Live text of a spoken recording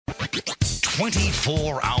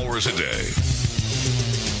24 hours a day.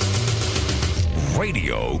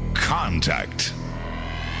 Radio Contact.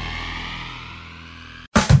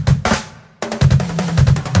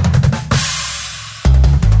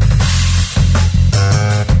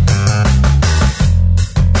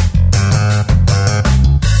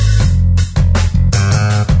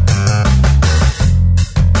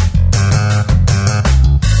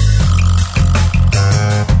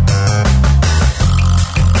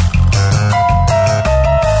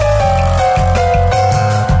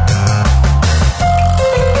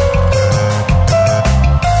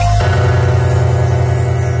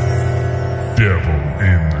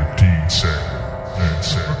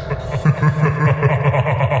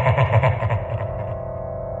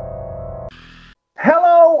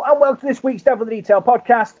 This week's Devil in the Detail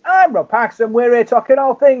podcast. I'm Rob Paxson. We're here talking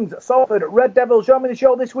all things Salford Red Devils. Joining the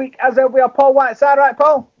show this week, as ever, we have Paul Whiteside. Right,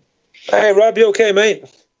 Paul? Hey, Rob, you okay, mate?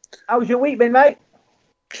 How's your week been, mate?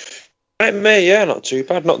 Right, mate, yeah, not too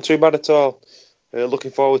bad at all.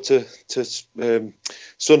 Looking forward to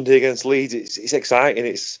Sunday against Leeds. It's exciting.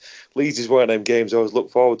 Leeds is one of them games I always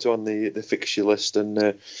look forward to on the fixture list, and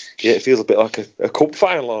it feels a bit like a cup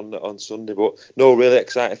final on Sunday, but no, really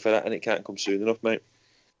excited for that, and it can't come soon enough, mate.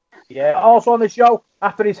 Yeah, also on the show,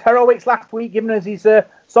 after his heroics last week, giving us his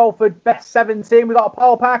Salford best 17, we've got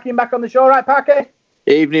Paul Parkin back on the show, right, Parky?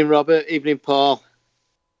 Evening, Robert. Evening, Paul.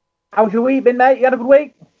 How's your week been, mate? You had a good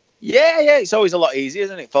week? Yeah, it's always a lot easier,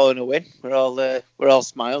 isn't it, following a win? We're all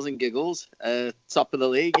smiles and giggles. Top of the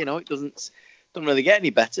league, it doesn't really get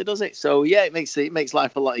any better, does it? So yeah, it makes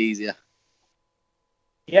life a lot easier.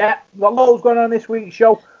 Yeah, we've got loads going on this week's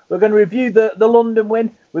show. We're going to review the London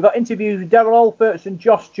win. We've got interviews with Daryl Alferts and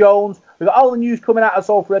Josh Jones. We've got all the news coming out of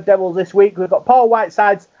Salford Red Devils this week. We've got Paul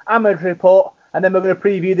Whiteside's amateur report, and then we're going to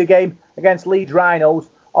preview the game against Leeds Rhinos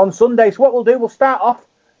on Sunday. So what we'll do, we'll start off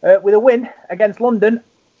with a win against London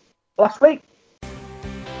last week.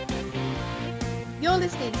 You're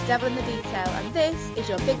listening to Devil in the Detail, and this is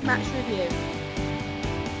your big match review.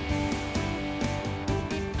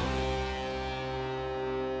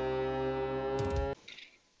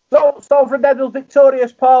 So, Salford Devils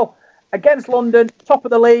victorious, Paul, against London, top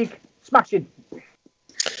of the league, smashing.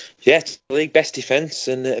 Yeah, league best defence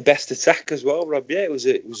and best attack as well, Rob. Yeah, it was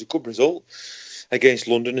a good result against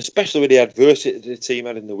London, especially with the adversity the team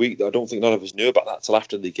had in the week. I don't think none of us knew about that till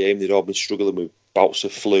after the game. They'd all been struggling with bouts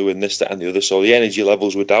of flu and this, that, and the other, so the energy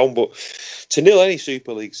levels were down. But to nil any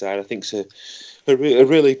Super League side, I think, is a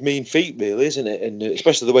really mean feat, really, isn't it? And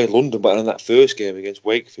especially the way London went on that first game against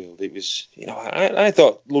Wakefield, it was, I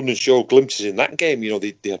thought London showed glimpses in that game.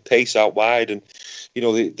 They had pace out wide, and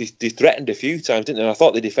they threatened a few times, didn't they? And I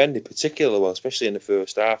thought they defended particularly well, especially in the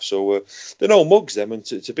first half. So they're no mugs, them, and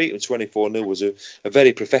to beat them 24-0 was a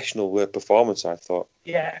very professional performance, I thought.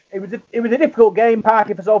 Yeah, it was a difficult game,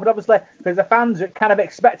 Parky, for Salford, obviously, because the fans kind of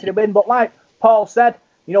expected a win. But like Paul said,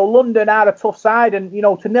 London are a tough side, and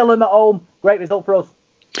to nil them at home, great result for us.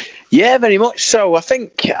 Yeah, very much so. I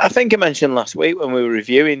think I mentioned last week when we were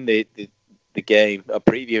reviewing the game, or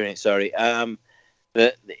previewing it, sorry,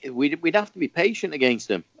 that we'd have to be patient against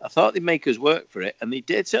them. I thought they'd make us work for it, and they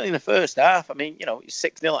did, certainly in the first half. I mean, it's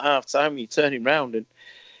 6-0 at half time, you're turning round, and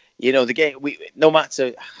the game, no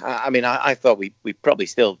matter, I thought we probably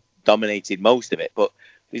still dominated most of it, but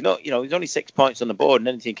there's only 6 points on the board and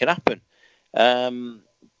anything can happen.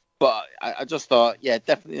 But I just thought, yeah,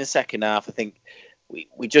 definitely in the second half, I think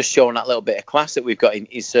we just shown that little bit of class that we've got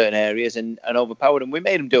in certain areas and overpowered them. We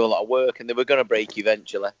made them do a lot of work, and they were going to break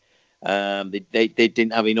eventually. They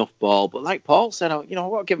didn't have enough ball, but like Paul said, I want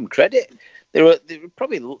to give them credit. They were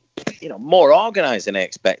probably more organised than I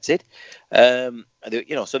expected. So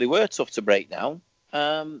they were tough to break down.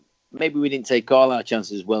 Maybe we didn't take all our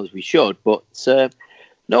chances as well as we should, but.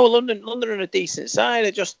 No, London are a decent side.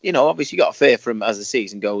 They just, obviously got to fear for them as the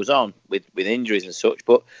season goes on with injuries and such.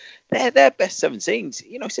 But they're best 17s.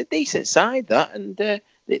 It's a decent side, that, and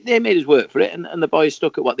they made us work for it, and the boys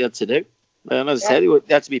stuck at what they had to do. And as I said,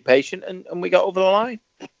 they had to be patient, and we got over the line.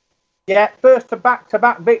 Yeah, first to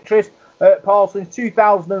back-to-back victories, Paul, since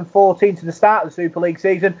 2014 to the start of the Super League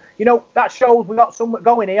season. That shows we got somewhat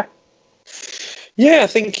going here. Yeah, I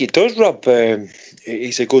think it does, Rob.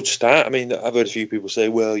 It's a good start. I mean, I've heard a few people say,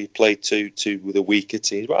 well, you played two with a weaker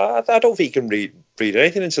team. But I don't think you can read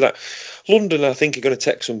anything into that. London, I think, are going to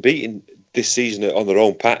take some beating this season on their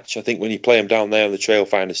own patch. I think when you play them down there on the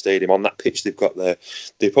Trailfinder Stadium, on that pitch they've got there,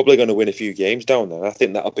 they're probably going to win a few games down there. I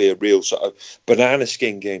think that'll be a real sort of banana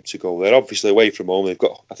skin game to go there. Obviously away from home, I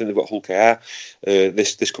think they've got Hull KR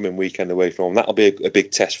this coming weekend away from home. That'll be a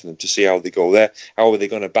big test for them to see how they go there. How are they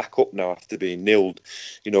going to back up now after being nilled?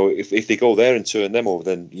 If they go there and turn them over,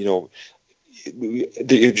 then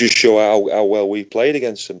it just show how well we played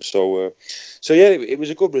against them. So yeah, it was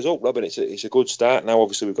a good result, Robin. It's a good start. Now,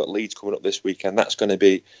 obviously, we've got Leeds coming up this weekend. That's going to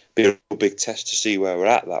be a big test to see where we're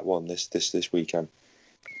at that one this weekend.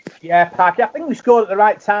 Yeah, Parky, I think we scored at the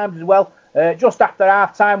right times as well. Just after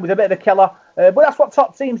half time with a bit of a killer. But that's what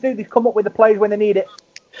top teams do. They come up with the plays when they need it.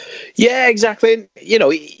 Yeah, exactly. And, you know,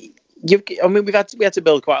 we had to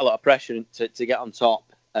build quite a lot of pressure to get on top,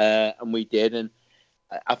 and we did. And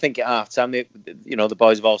I think at half time, the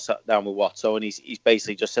boys have all sat down with Watto, and he's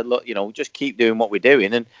basically just said, look, just keep doing what we're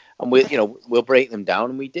doing, and we'll break them down,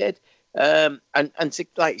 and we did. And to,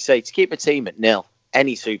 like you say, to keep a team at 0,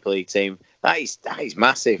 any Super League team, that is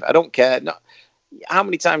massive. I don't care how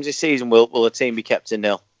many times this season will a team be kept at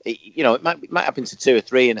 0. It might happen to 2 or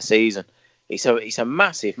 3 in a season. It's a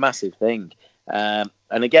massive thing.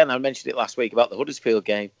 And again, I mentioned it last week about the Huddersfield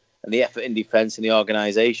game and the effort in defence and the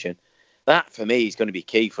organisation. That for me is going to be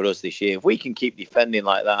key for us this year. If we can keep defending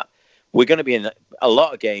like that, we're going to be in a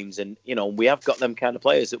lot of games, and we have got them kind of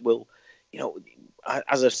players that will,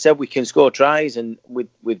 as I said, we can score tries, and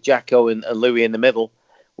with Jacko and Louis in the middle,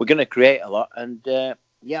 we're going to create a lot. And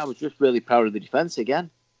I was just really proud of the defence again.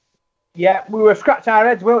 Yeah, we were scratching our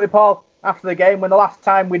heads, weren't we, Paul, after the game when the last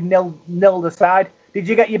time we'd nilled aside. Did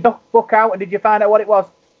you get your book out and did you find out what it was?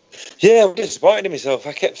 Yeah, I was disappointed in myself.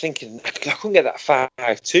 I kept thinking I couldn't get that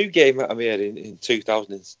 5-2 game out of my head in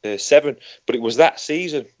 2007, but it was that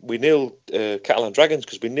season we nilled Catalan Dragons,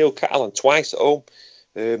 because we nilled Catalan twice at home.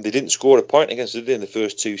 They didn't score a point against us in the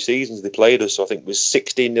first 2 seasons they played us. So I think it was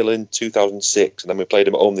 16-0 in 2006, and then we played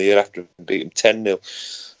them at home the year after and beat them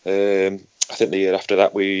 10-0. I think the year after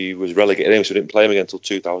that we was relegated anyway, so we didn't play them again until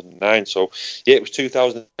 2009. So yeah, it was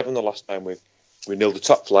 2007 the last time we nilled the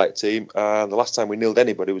top flight team, and the last time we nilled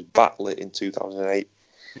anybody was Batley in 2008.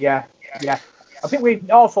 Yeah. I think we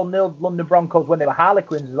also nilled London Broncos when they were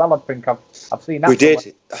Harlequins as well. I think I've seen that. We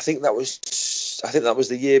did. I think that was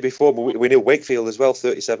the year before, but we nilled Wakefield as well,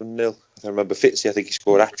 37-0. I remember Fitzy. I think he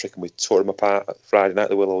scored a hat-trick and we tore him apart Friday night at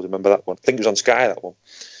the Willows. Remember that one? I think it was on Sky, that one.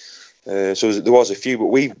 So there was a few, but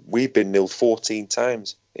we've been nilled 14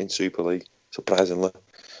 times in Super League, surprisingly,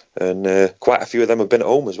 and quite a few of them have been at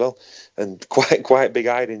home as well, and quite big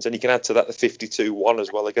hidings. And you can add to that the 52-1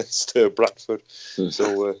 as well against Bradford.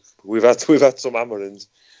 So we've had some hammerings.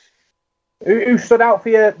 Who stood out for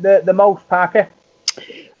you the most, Parker?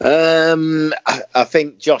 I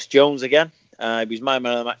think Josh Jones again. He was my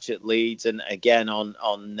man of the match at Leeds, and again on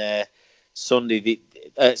Sunday.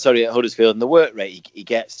 At Huddersfield, and the work rate he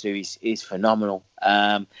gets to is phenomenal.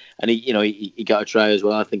 And he got a try as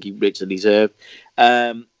well. I think he richly deserved.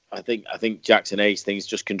 I think Jackson Hastings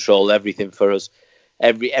just controlled everything for us.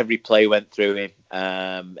 Every play went through him.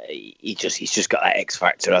 He's just got that X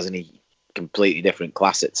factor, hasn't he? Completely different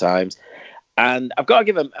class at times. And I've got to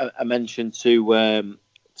give a mention to Darryl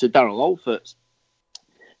Olferts,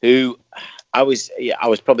 who I was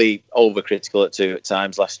probably overcritical at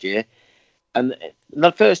times last year. And in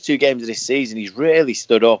the first 2 games of this season, he's really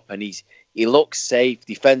stood up, and he looks safe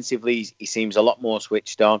defensively. He seems a lot more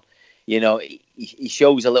switched on. He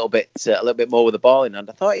shows a little bit more with the ball in hand.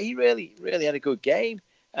 I thought he really had a good game.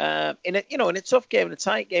 In a tough game, in a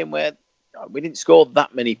tight game where we didn't score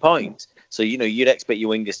that many points. So you'd expect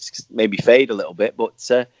your wingers to maybe fade a little bit, but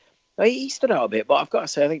he stood out a bit. But I've got to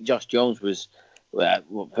say, I think Josh Jones was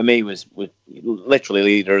literally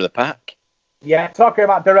leader of the pack. Yeah, talking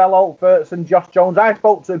about Darryl Olferts and Josh Jones, I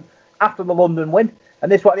spoke to him after the London win,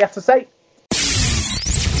 and this is what he had to say.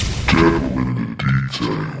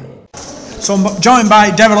 So I'm joined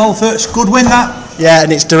by Darryl Olferts. Good win, that? Yeah,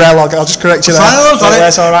 and it's Darrell. I'll just correct you there.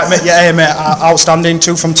 That's all right, mate. Yeah, mate. Outstanding,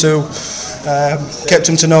 2 from 2. Kept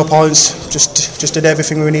him to no points. Just did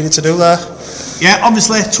everything we needed to do there. Yeah,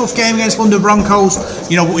 obviously a tough game against London Broncos.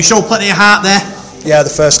 But we showed plenty of heart there. Yeah,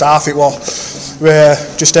 the first half it was.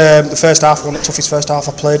 The first half, one of the toughest first half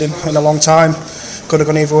I've played in a long time. Could have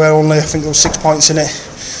gone either way. Only I think there was 6 points in it,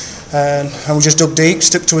 and we just dug deep,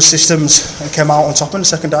 stuck to our systems, and came out on top in the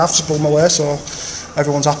second half. Just pulled my way, so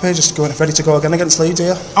everyone's happy. Just ready to go again against Leeds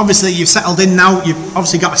here. Obviously, you've settled in now. You've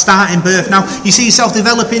obviously got a starting berth now. You see yourself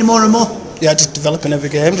developing more and more. Yeah, just developing every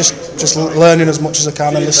game, just learning as much as I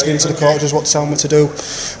can and listening to the coaches what they tell me to do,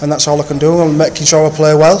 and that's all I can do. And making sure I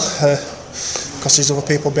play well. Because there's other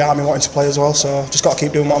people behind me wanting to play as well, so just got to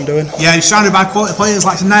keep doing what I'm doing. Yeah, you're surrounded by quality players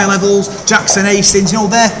like Niall Levels, Jackson Hastings.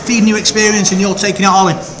 They're feeding you experience and you're taking it all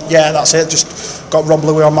in. Yeah, that's it. Just got Rob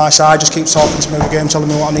Louis on my side, just keeps talking to me every game, telling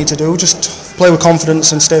me what I need to do. Just play with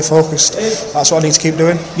confidence and stay focused. That's what I need to keep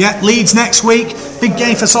doing. Yeah, Leeds next week. Big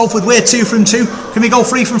game for Salford. We're 2 from 2. Can we go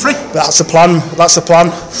 3 from 3? That's the plan.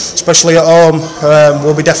 Especially at home.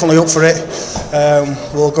 We'll be definitely up for it.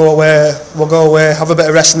 We'll go away, have a bit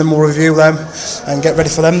of rest, and then we'll review them and get ready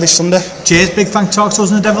for them this Sunday. Cheers. Big thanks to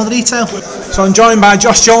us and the Devil of the Detail. So I'm joined by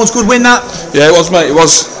Josh Jones. Good win that. Yeah, it was, mate. It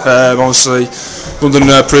was. Obviously, London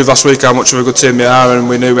proved last week how much of a good team they are, and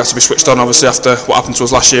we knew we had to be switched on. Obviously, after what happened to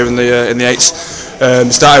us last year in the eights,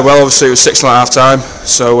 it started well. Obviously, it was 6-0 at half time.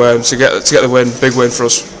 So to get the win, big win for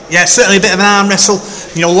us. Yeah, certainly a bit of an arm wrestle.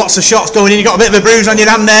 You know, lots of shots going in. You got a bit of a bruise on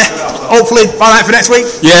your hand there. Hopefully, all right for next week.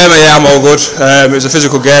 Yeah, mate, I'm all good. It was a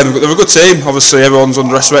physical game. They're a good team. Obviously, everyone's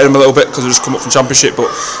underestimated them a little bit because they just come up from Championship.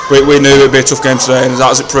 But we knew it'd be a tough game today, and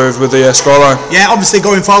that as it proved with the scoreline. Yeah, obviously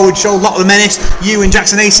going forward, showed a lot of the menace. You and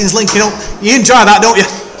Jackson Hastings linking up. You enjoy that, don't you?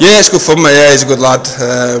 Yeah, it's good fun, mate. Yeah, he's a good lad.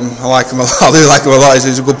 I like him a lot. I do like him a lot.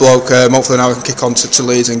 He's a good bloke. Hopefully now we can kick on to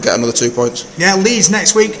Leeds and get another 2 points. Yeah, Leeds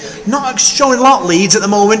next week. Not showing a lot, Leeds, at the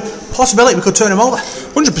moment. Possibility we could turn them over.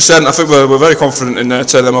 100%. I think we're very confident in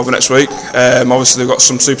turning them over next week. Obviously, they've got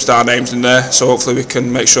some superstar names in there, so hopefully we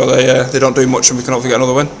can make sure they don't do much and we can hopefully get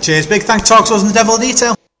another win. Cheers. Big thanks to us and the Devil of the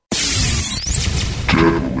Detail.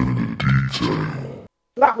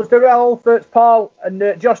 That was Darrell Alforts, Paul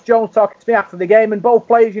and Josh Jones talking to me after the game, and both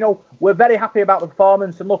players, you know, were very happy about the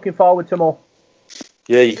performance and looking forward to more.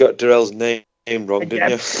 Yeah, you got Darrell's name wrong,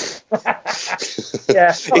 didn't you?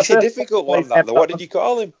 Yeah, it's a difficult one, that though. What did you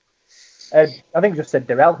call him? I think just said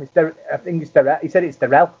Darrell. I think it's Darrell. He said it's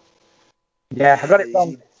Darrell. Yeah, I got it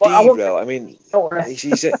wrong. Darrell. I mean, he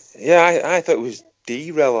said, yeah, I thought it was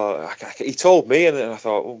Darrell. He told me, and I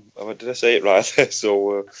thought, oh, did I say it right?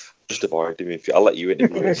 So just avoid him. I'll let you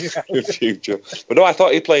in future. But no, I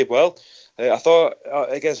thought he played well. I thought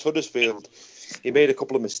against Huddersfield, he made a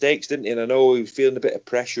couple of mistakes, didn't he? And I know he was feeling a bit of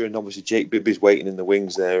pressure, and obviously Jake Bibby's waiting in the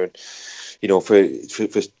wings there, and you know, for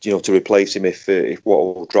you know, to replace him if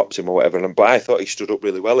Waddle drops him or whatever. But I thought he stood up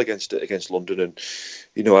really well against London, and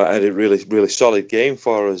you know, I had a really solid game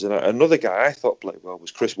for us. And another guy I thought played well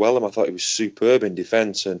was Chris Wellham. I thought he was superb in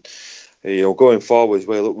defence, and you know, going forward as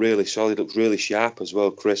well, he looked really solid, looks really sharp as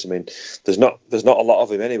well, Chris. I mean, there's not a lot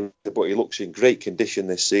of him anyway, but he looks in great condition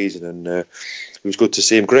this season, and it was good to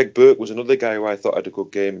see him. Greg Burke was another guy who I thought had a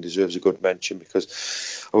good game and deserves a good mention,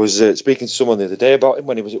 because I was speaking to someone the other day about him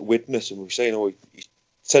when he was at Widnes, and we were saying, oh, he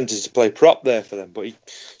tended to play prop there for them, but he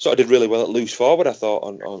sort of did really well at loose forward, I thought,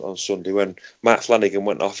 on Sunday when Matt Flanagan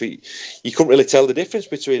went off. You couldn't really tell the difference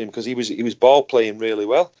between him because he was ball playing really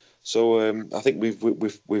well. So I think we've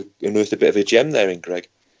unearthed a bit of a gem there in Greg.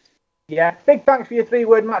 Yeah, big thanks for your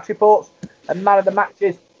 3-word match reports and man of the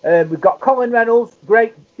matches. We've got Colin Reynolds,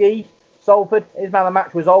 great D, Salford. His man of the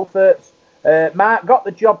match was Alforts. Mark got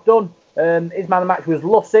the job done. His man of the match was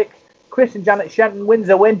Lussick. Chris and Janet Shenton wins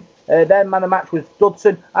a win. Their man of the match was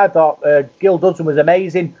Dudson. I thought Gil Dudson was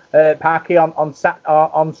amazing. Parky on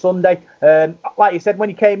Sunday. Like you said, when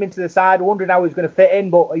he came into the side, wondering how he was going to fit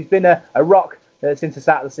in, but he's been a rock since the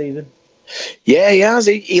start of the season. Yeah, he has.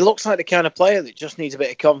 He looks like the kind of player that just needs a bit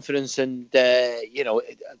of confidence and you know,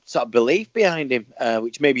 sort of belief behind him,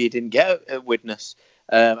 which maybe he didn't get at Widnes.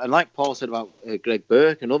 And like Paul said about Greg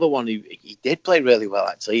Burke, another one who he did play really well.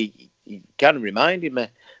 Actually, he kind of reminded me.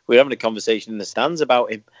 We were having a conversation in the stands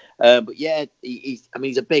about him. But yeah, he's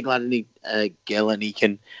a big lad, and Gil, and he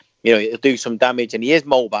can, you know, he'll do some damage, and he is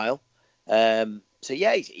mobile. So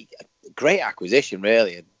yeah, he's a great acquisition,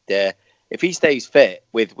 really. And, if he stays fit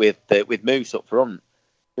with Moose up front,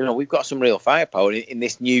 you know, we've got some real firepower in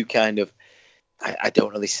this new kind of, I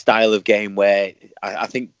don't know, this style of game where I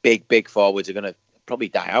think big forwards are going to probably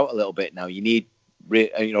die out a little bit now. You need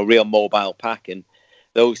real mobile pack, and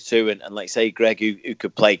those two, and like say Greg, who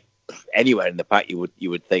could play anywhere in the pack, you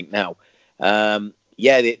would think now.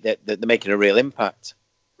 Yeah, they're making a real impact.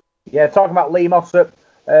 Yeah, talking about Lee Mossop,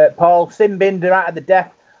 Paul Simbinder out of the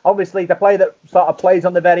death. Obviously, the player that sort of plays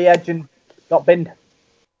on the very edge and got binned.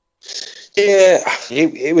 Yeah,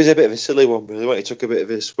 it was a bit of a silly one, really, when he took a bit of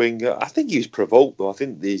a swing. I think he was provoked, though. I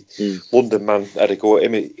think the London man had a go at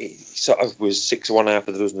him. He sort of was 6-1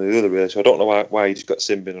 after the dozen of the other, really, so I don't know why he just got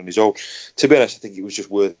Simbin on his own. To be honest, I think it was just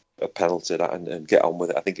worth a penalty that and get on with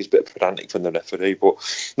it. I think it's a bit pedantic from the referee, but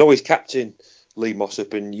no, he's captain Lee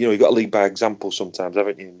Mossop, and you know, you've got to lead by example sometimes,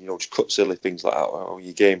 haven't you? You know, just cut silly things like that out of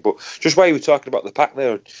your game. But just while you were talking about the pack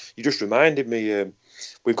there, you just reminded me,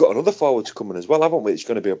 we've got another forward coming as well, haven't we? It's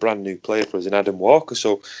going to be a brand new player for us in Adam Walker,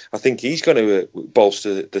 so I think he's going to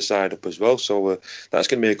bolster the side up as well. So that's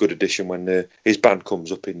going to be a good addition when his band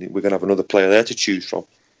comes up, and we're going to have another player there to choose from.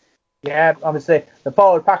 Yeah, obviously the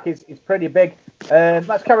forward pack is pretty big.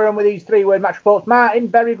 Let's carry on with these 3-word match reports. Martin,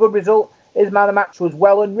 very good result. His man of the match was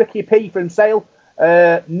Welland. Ricky P from Sale.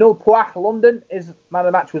 Null Poach, London. His man of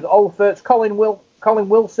the match was Alferts. Colin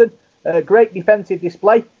Wilson, great defensive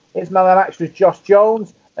display. His man of the match was Josh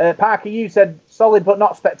Jones. Parker, you said solid but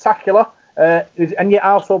not spectacular. And you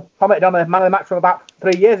also commented on a man of the match from about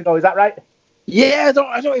 3 years ago. Is that right? Yeah,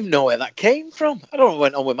 I don't even know where that came from. I don't know what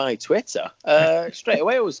went on with my Twitter. Straight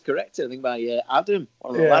away, I was corrected, I think, by Adam,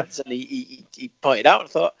 one of the lads, and he pointed out. I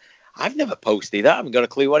thought, I've never posted that. I haven't got a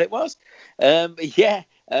clue what it was. When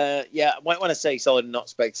I say solid and not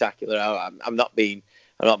spectacular, I'm not being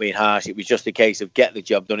harsh. It was just a case of get the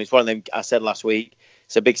job done. It's one of them. I said last week.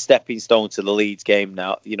 It's a big stepping stone to the Leeds game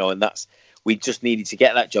now, and we just needed to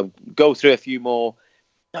get that job, go through a few more,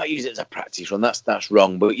 not use it as a practice run. That's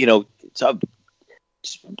wrong, but sort of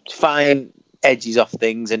fine edges off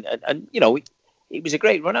things, and it was a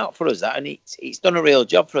great run out for us, that, and it's done a real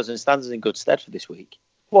job for us and stands us in good stead for this week.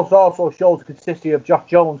 Plus, also shows the consistency of Josh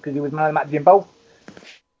Jones because he was man of the match in both.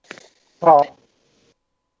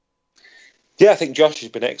 Yeah, I think Josh has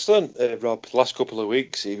been excellent, Rob. The last couple of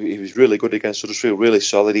weeks, he was really good against Huddersfield, really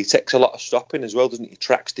solid. He takes a lot of stopping as well, doesn't he? He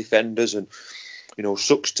tracks defenders and,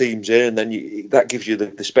 sucks teams in, and then that gives you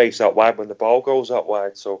the space out wide when the ball goes out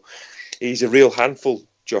wide. So he's a real handful,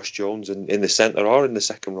 Josh Jones, in the centre or in the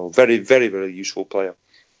second row. Very, very, very useful player.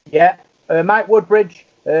 Yeah. Mike Woodbridge,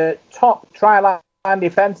 top try-line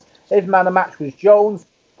defence. His man of the match was Jones.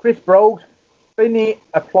 Chris Brogues, Finney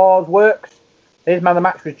Applause Works. His man of the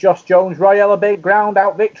match was Josh Jones. Roy Ellaby, ground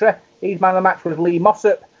out victory. His man of the match was Lee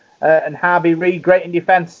Mossop. And Harvey Reid, great in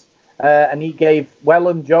defence. And he gave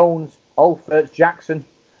Welland, Jones, Alferts, Jackson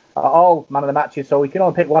all man of the matches. So we can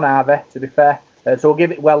only pick one, Harvey, to be fair. So we'll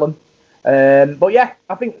give it Welland. But yeah,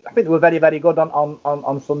 I think they were very, very good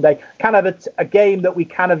on Sunday. Kind of a game that we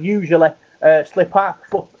kind of usually slip up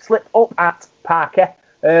at Parker.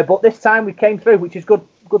 But this time we came through, which is good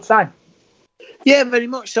sign. Yeah, very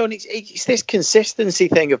much so. And it's this consistency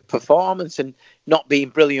thing of performance and not being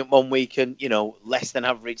brilliant one week and, less than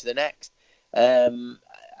average the next.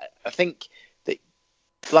 I think that,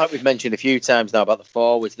 like we've mentioned a few times now about the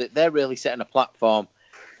forwards, that they're really setting a platform.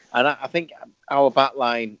 And I think our back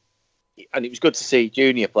line, and it was good to see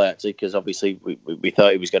Junior play, actually, because obviously we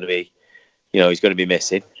thought he was going to be, he's going to be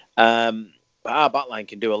missing. But our back line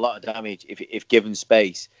can do a lot of damage if given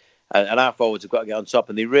space. And our forwards have got to get on top,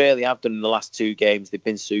 and they really have done in the last 2 games. They've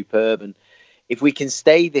been superb, and if we can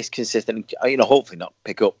stay this consistent, hopefully not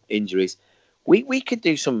pick up injuries, we could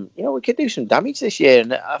do some, damage this year.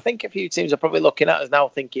 And I think a few teams are probably looking at us now,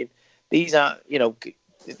 thinking these are,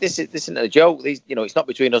 this isn't a joke. These, it's not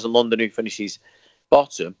between us and London who finishes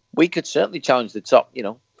bottom. We could certainly challenge the top,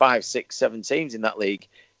 5, 6, 7 teams in that league.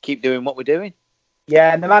 Keep doing what we're doing.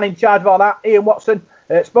 Yeah, and the man in charge of all that, Ian Watson,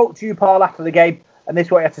 spoke to you, Paul, after the game. And this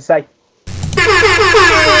is what he had to say.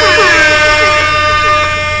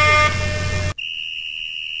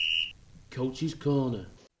 Coach's Corner.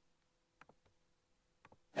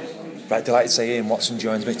 Right, delighted to say Ian Watson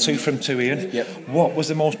joins me. 2 from 2, Ian. Yep. What was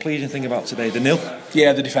the most pleasing thing about today? The nil?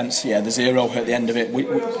 Yeah, the defence. Yeah, the 0 at the end of it.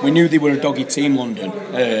 We knew they were a doggy team, London.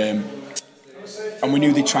 And we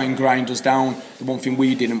knew they'd try and grind us down. The one thing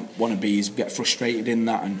we didn't want to be is get frustrated in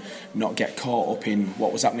that and not get caught up in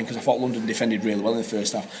what was happening, because I thought London defended really well in the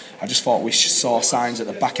first half. I just thought we saw signs at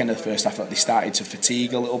the back end of the first half that they started to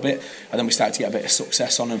fatigue a little bit, and then we started to get a bit of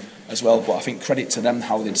success on them as well. But I think credit to them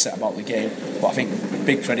how they'd set about the game. But I think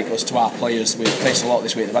big credit goes to our players. We've faced a lot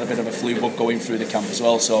this week. They've had a bit of a flu bug going through the camp as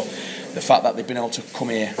well. So the fact that they've been able to come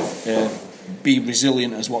here, be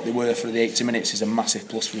resilient as what they were for the 80 minutes is a massive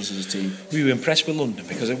plus for us as a team. We were impressed with London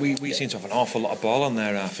because we seem to have an awful lot of ball on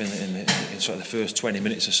their half in sort of the first 20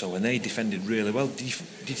 minutes or so, and they defended really well. Do you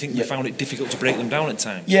think you found it difficult to break them down at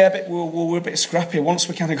times? Yeah, but we were a bit scrappy. Once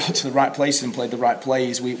we kind of got to the right places and played the right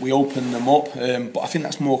plays, we opened them up. But I think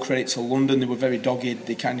that's more credit to London. They were very dogged.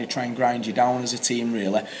 They kind of try and grind you down as a team,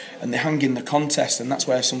 really, and they hang in the contest, and that's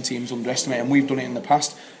where some teams underestimate, and we've done it in the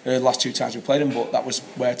past. The last 2 times we played them, but that was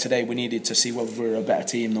where today we needed to see whether we were a better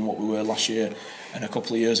team than what we were last year and a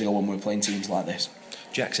couple of years ago when we were playing teams like this.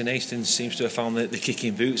 Jackson Hastings seems to have found the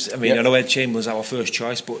kicking boots. I mean, I know Ed Chamberlain's our first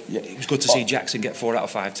choice, but it was good to see Jackson get 4 out of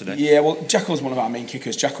 5 today. Yeah, well, Jacko's one of our main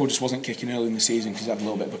kickers. Jacko just wasn't kicking early in the season because he had a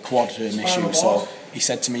little bit of a quad issue. So he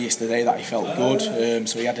said to me yesterday that he felt good.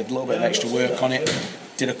 So he added a little bit of extra work on it.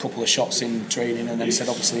 Did a couple of shots in training, and then he said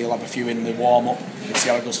obviously he'll have a few in the warm-up and see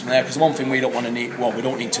how it goes from there, because the one thing we don't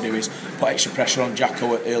need to do is put extra pressure on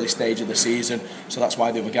Jacko at early stage of the season, so that's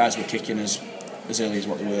why the other guys were kicking us as early as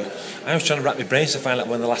what they were. I was trying to wrap my brains to find out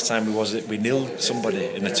when the last time we nilled somebody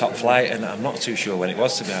in the top flight, and I'm not too sure when it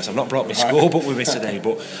was, to be honest. I've not brought my scorebook with me today,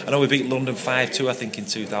 but I know we beat London 5-2, I think, in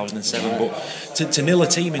 2007. But to nil a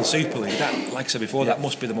team in Super League, that, like I said before, that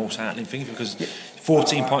must be the most heartening thing, because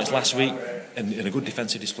 14 points last week and a good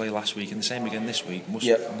defensive display last week, and the same again this week, must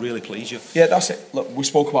really please you. Yeah, that's it. Look, we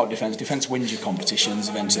spoke about defence. Defence wins your competitions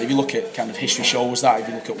eventually. If you look at kind of history shows that. If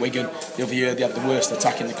you look at Wigan, the other year they had the worst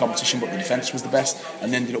attack in the competition, but the defence was the best,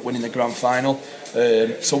 and ended up winning the grand final.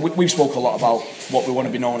 So we've spoke a lot about what we want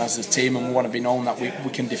to be known as a team, and we want to be known that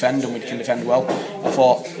we can defend, and we can defend well. I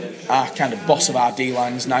thought our kind of boss of our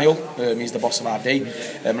D-line is Niall. He's the boss of our D,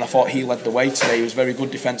 and I thought he led the way today. He was very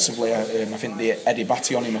good defensively. I think they Eddie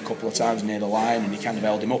Batty on him a couple of times near the line, and he kind of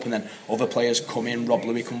held him up, and then other players come in. Rob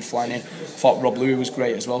Louis come flying in. I thought Rob Louis was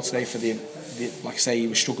great as well today for the like I say, he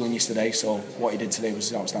was struggling yesterday, so what he did today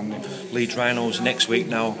was outstanding. Leeds Rhinos next week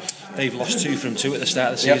now. They've lost 2 from 2 at the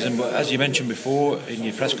start of the season, but as you mentioned before in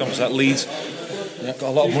your press conference, that Leeds got a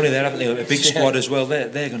lot of money there, haven't they? A big squad as well.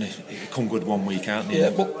 They're going to come good one week, aren't they?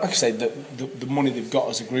 Yeah, but like I said, the money they've got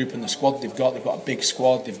as a group and the squad they've got a big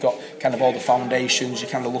squad. They've got kind of all the foundations. You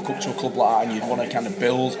kind of look up to a club like that, and you'd want to kind of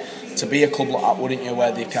build to be a club like that, wouldn't you?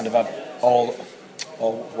 Where they kind of have all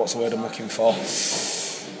what's the word I'm looking for?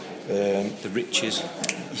 The riches.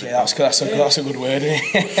 Yeah, that's a good word.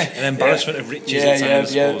 An embarrassment of riches at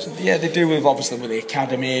times, I suppose. Yeah, they do with obviously with the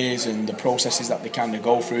academies and the processes that they kind of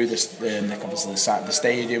go through. Obviously the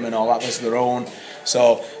stadium and all that. There's their own.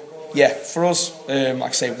 So yeah, for us, like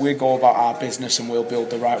I say, we go about our business and we'll build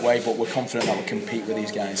the right way, but we're confident that we'll compete with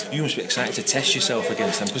these guys. You must be excited to test yourself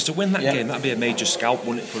against them, because to win that game, that'd be a major scalp,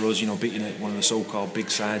 wouldn't it, for us, beating one of the so-called big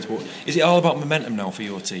sides. But is it all about momentum now for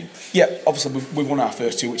your team? Yeah, obviously we've won our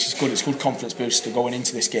first 2, which is good. It's good confidence boost to going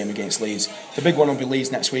into this game against Leeds. The big one will be Leeds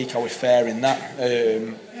next week, how we fare in that.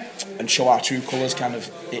 And show our true colours kind of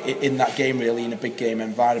in that game, really, in a big game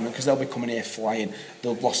environment, because they'll be coming here flying.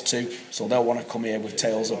 They've lost 2, so they'll want to come here with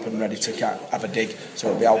tails up and ready to have a dig. So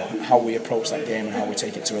it'll be how we approach that game and how we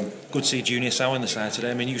take it to them. Good to see Junior Sow on the side today.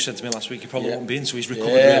 I mean, you said to me last week he probably won't be in, so he's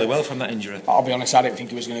recovered really well from that injury. I'll be honest, I didn't think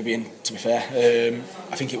he was going to be in, to be fair.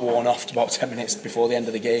 I think it worn off about 10 minutes before the end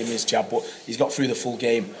of the game, his jab, but he's got through the full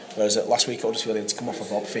game, whereas last week I just feel he had to come off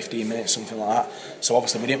for about 15 minutes, something like that. So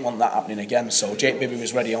obviously we didn't want that happening again, so Jake Bibby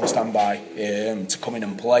was ready on standby to come in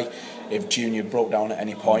and play if Junior broke down at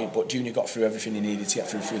any point, but Junior got through everything he needed to get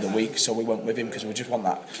through the week, so we went with him because we just want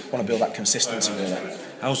to build that consistency, really.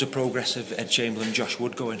 How's the progress of Ed Chamberlain, Josh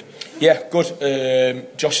Wood going? Yeah, good.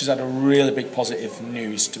 Josh has had a really big positive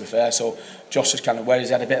news, to be fair. So Josh has kind of, where he's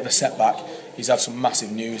had a bit of a setback, he's had some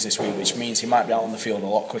massive news this week, which means he might be out on the field a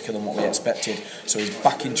lot quicker than what we expected. So he's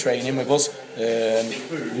back in training with us,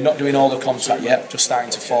 not doing all the contact yet, just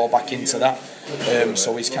starting to fall back into that.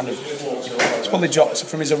 So he's probably dropped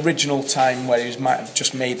from his original time where he might have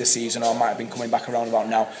just made the season or might have been coming back around about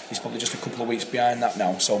now. He's probably just a couple of weeks behind that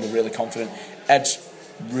now, so we're really confident. Ed's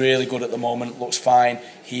really good at the moment, looks fine.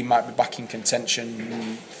 He might be back in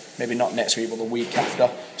contention, maybe not next week but the week after,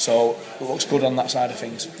 so it looks good on that side of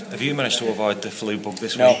things. Have you managed to avoid the flu bug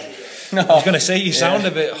this week? No. I was going to say you sound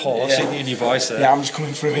a bit hoarse in your voice there. Yeah, I'm just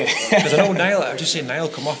coming through it. Because I know Niall, I've just seen Niall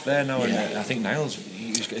come off there now, and I think Niall's,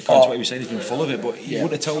 according to what he was saying, he's been full of it, but you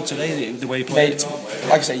wouldn't have told today the way he played.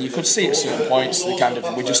 Like I say, you could see at certain points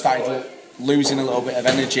we just started losing a little bit of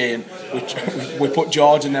energy, and we put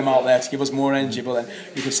George and them out there to give us more energy, but then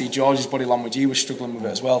you could see George's body language, he was struggling with it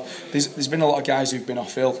as well. There's been a lot of guys who've been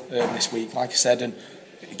off ill this week, like I said, and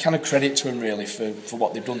kind of credit to them really for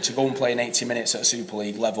what they've done to go and play in 80 minutes at a Super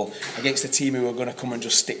League level against a team who are going to come and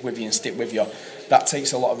just stick with you. That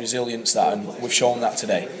takes a lot of resilience, and we've shown that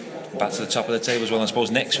today. Back to the top of the table as well. I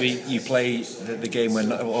suppose next week you play the game when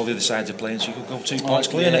all the other sides are playing, so you could go 2 points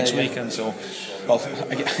clear next weekend. So, well,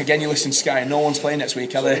 again, you listen to Sky, no one's playing next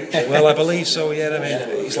week, are they? Well, I believe so. Yeah, I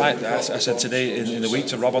mean, it's like I said today in the week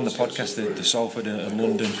to Rob on the podcast, the Salford and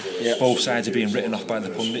London, both sides are being written off by the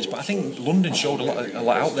pundits. But I think London showed a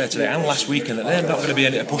lot out there today and last weekend that they're not going to be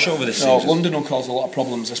a pushover this season. London will cause a lot of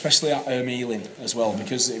problems, especially at Ealing as well,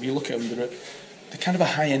 because if you look at them, they're kind of a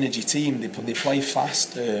high energy team. They play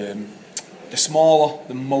fast. They're smaller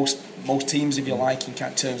than most teams, if you like, in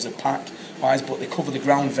terms of pack wise, but they cover the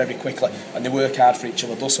ground very quickly and they work hard for each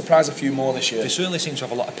other. They'll surprise a few more this year. They certainly seem to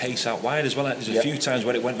have a lot of pace out wide as well. There's a few times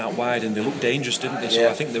where it went out wide and they looked dangerous, didn't they? So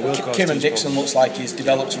I think they will cause Kieran Dixon looks like he's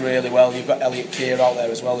developed really well. You've got Elliot Keir out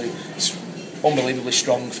there as well, who's unbelievably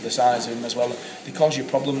strong for the size of him as well. They cause you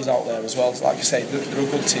problems out there as well. Like I say, they're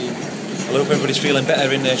a good team. I hope everybody's feeling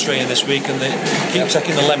better in their training this week, and they keep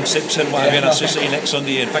taking the Lem sips and what have you, and I'll see you next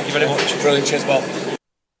Sunday. And thank you very much. Brilliant, cheers, Bob.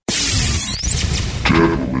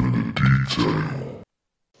 Devil in the detail.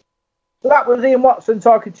 So that was Ian Watson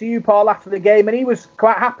talking to you, Paul, after the game, and he was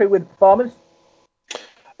quite happy with the performance.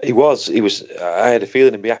 He was. I had a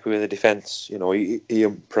feeling he'd be happy with the defence. You know, he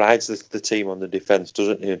prides the team on the defence,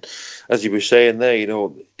 doesn't he? And as you were saying there, you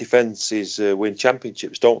know, defences win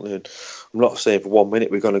championships, don't they? And I'm not saying for 1 minute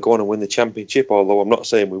we're going to go on and win the championship, although I'm not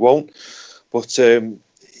saying we won't. But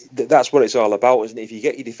that's what it's all about, isn't it? If you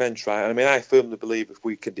get your defence right, I mean, I firmly believe if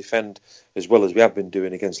we can defend as well as we have been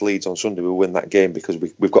doing against Leeds on Sunday, we'll win that game because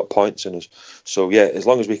we've got points in us. So yeah, as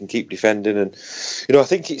long as we can keep defending, and you know, I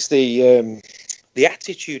think it's the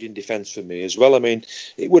attitude in defence for me as well. I mean,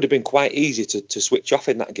 it would have been quite easy to switch off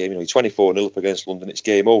in that game. You know, 24-0 up against London, it's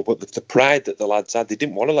game over. But the pride that the lads had, they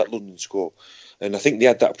didn't want to let London score. And I think they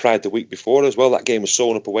had that pride the week before as well. That game was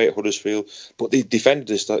sewn up away at Huddersfield, but they defended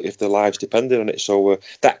us if their lives depended on it. So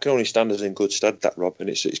that can only stand us in good stead, that, Rob, and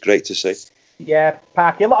it's great to see. Yeah,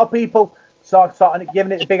 Parky, a lot of people sort of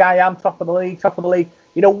giving it the big I am, top of the league.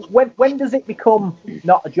 You know, when does it become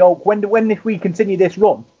not a joke? When if we continue this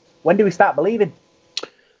run, when do we start believing?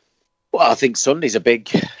 Well, I think Sunday's a big,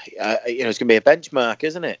 it's going to be a benchmark,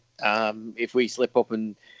 isn't it? If we slip up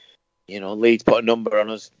and, you know, Leeds put a number on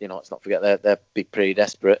us, you know, let's not forget they're pretty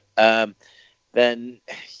desperate. Then,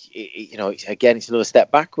 you know, it's another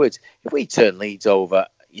step backwards. If we turn Leeds over,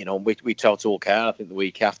 you know, we travel to Hull KR, I think the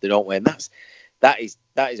week after, don't we? And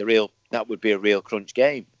that would be a real crunch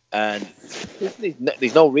game. And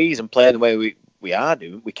there's no reason playing the way we are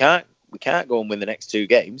doing. We can't go and win the next two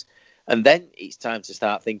games. And then it's time to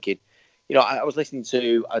start thinking. You know, I was listening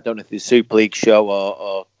to, I don't know if it's a Super League show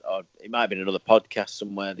or it might have been another podcast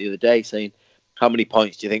somewhere the other day saying, how many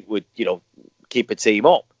points do you think would, you know, keep a team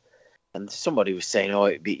up? And somebody was saying,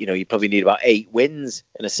 you probably need about 8 wins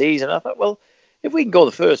in a season. I thought, well, if we can go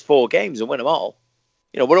the first 4 games and win them all,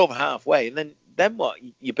 you know, we're over halfway. And then what?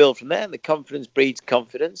 You build from there, and the confidence breeds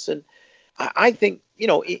confidence. And I think, you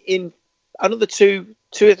know, in another 2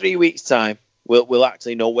 or 3 weeks' time, we'll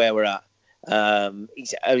actually know where we're at.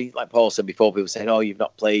 Like Paul said before, people saying, "Oh, you've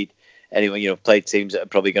not played anyone. You know, played teams that are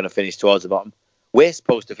probably going to finish towards the bottom." We're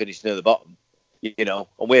supposed to finish near the bottom, you know,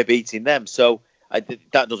 and we're beating them. So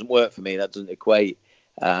that doesn't work for me. That doesn't equate.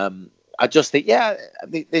 I just think,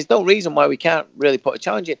 there's no reason why we can't really put a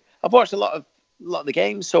challenge in. I've watched a lot of the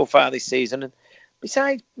games so far this season, and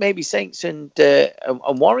besides maybe Saints and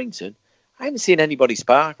Warrington, I haven't seen anybody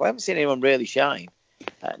sparkle. I haven't seen anyone really shine.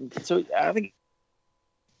 And so I think.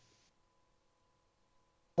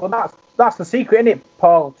 Well, that's the secret, isn't it,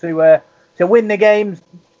 Paul? To win the games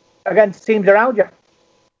against teams around you.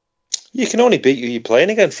 You can only beat who you're playing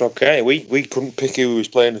against, Rob, can't you? We couldn't pick who was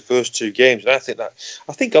playing the first 2 games, and I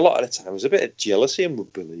think a lot of the time there's a bit of jealousy in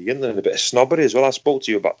rugby league and then a bit of snobbery as well. I spoke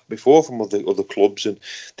to you about that before from other clubs, and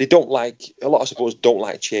they don't like, a lot of supporters don't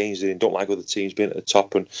like change, they don't like other teams being at the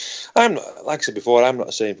top. And I'm not, like I said before, I'm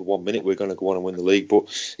not saying for 1 minute we're going to go on and win the league, but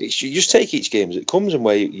you just take each game as it comes, and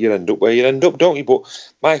where you end up, don't you?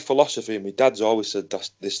 But my philosophy, and my dad's always said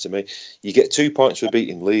this to me: you get 2 points for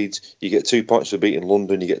beating Leeds, you get 2 points for beating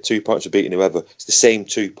London, you get 2 points for beating whoever. It's the same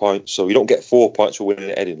 2 points. So you don't get 4 points for winning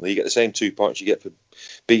at Headingley. You get the same 2 points you get for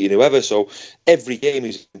beating whoever. So every game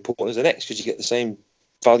is important as the next because you get the same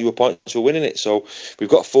value of points for winning it. So we've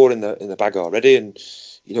got 4 in the bag already, and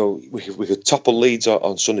you know we could topple Leeds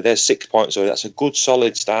on Sunday. There's 6 points. So that's a good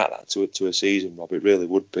solid start to a season, Rob. It really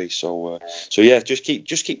would be. So yeah, just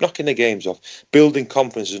keep knocking the games off. Building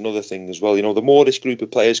confidence is another thing as well. You know, the more this group of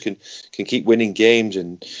players can keep winning games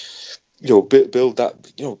and you know build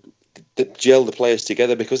that, you know, gel the players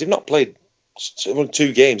together, because they've not played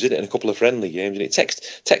 2 games, isn't it, and a couple of friendly games, and it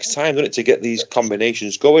takes time, doesn't it, to get these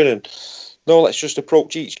combinations going. And no, let's just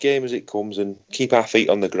approach each game as it comes and keep our feet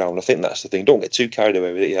on the ground. I think that's the thing. Don't get too carried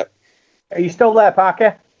away with it yet. Are you still there,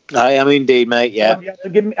 Parker? I am indeed, mate. Yeah.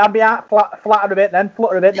 I'd be out flutter a bit, then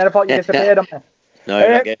I thought you disappeared on me. No, you're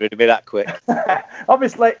not getting rid of me that quick.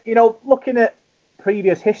 Obviously, you know, looking at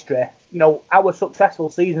previous history, you know, our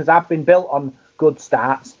successful seasons have been built on good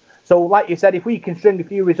starts. So, like you said, if we can string a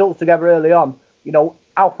few results together early on, you know,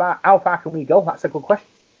 how far can we go? That's a good question.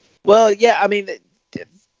 Well, yeah, I mean,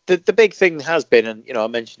 the big thing has been, and you know, I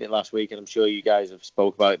mentioned it last week, and I'm sure you guys have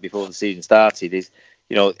spoke about it before the season started. Is,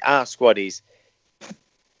 you know, our squad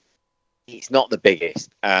it's not the biggest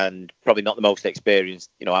and probably not the most experienced.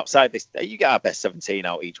 You know, outside this, you get our best 17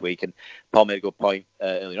 out each week, and Paul made a good point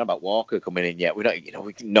earlier on about Walker coming in. Yet we don't, you know,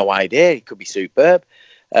 we no idea. He could be superb.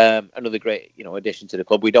 Another great, you know, addition to the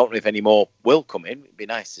club. We don't know if any more will come in. It'd be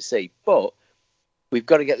nice to see, but we've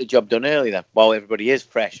got to get the job done early then, while everybody is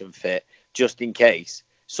fresh and fit, just in case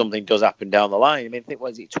something does happen down the line. I mean, I think,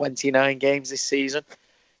 what is it, 29 games this season?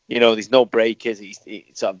 You know, there's no breakers.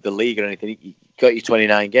 It's sort of the league or anything. You got your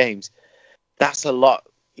 29 games. that's a lot,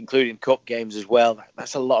 including cup games as well.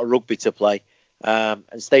 That's a lot of rugby to play. And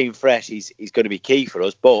staying fresh is going to be key for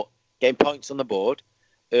us. But getting points on the board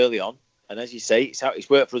early on, and as you say, it's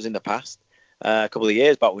worked for us in the past. A couple of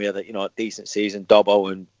years back, we had a decent season.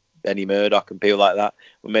 Dobbo and Benny Murdoch and people like that.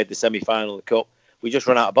 We made the semi-final of the cup. We just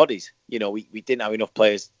run out of bodies. We didn't have enough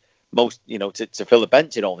players to fill the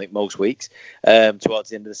bench, I don't think, most weeks towards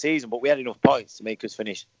the end of the season. But we had enough points to make us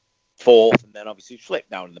finish fourth, and then obviously slip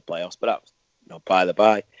down in the playoffs. But that was by the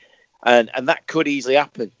by. And that could easily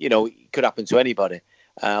happen. It could happen to anybody.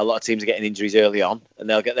 A lot of teams are getting injuries early on, and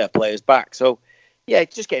they'll get their players back. So, yeah,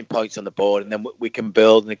 just getting points on the board, and then we can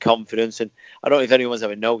build the confidence. And I don't know if anyone's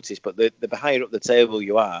ever noticed, but the higher up the table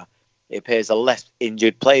you are, it appears the less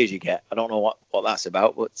injured players you get. I don't know what that's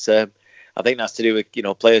about, but I think that's to do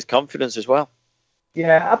with players' confidence as well.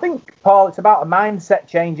 Yeah, I think, Paul, it's about a mindset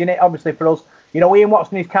change in it. Obviously, for us, Ian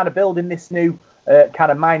Watson is kind of building this new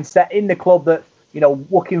kind of mindset in the club that.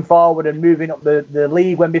 Looking forward and moving up the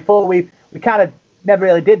league, when before we kind of never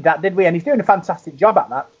really did that, did we? And he's doing a fantastic job at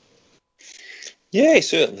that. Yeah, he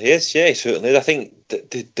certainly is. Yeah, he certainly is. I think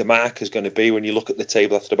the mark is going to be when you look at the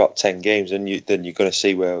table after about 10 games, and then you're going to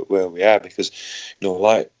see where we are, because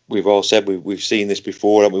like we've all said, we've seen this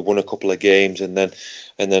before, and we won a couple of games and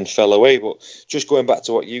then fell away. But just going back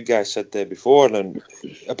to what you guys said there before, and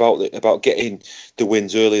about getting the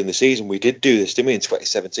wins early in the season, we did do this, didn't we, in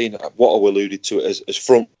 2017? What I alluded to it as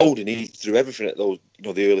front loading, he threw everything at those,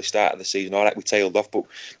 the early start of the season. All right, we tailed off, but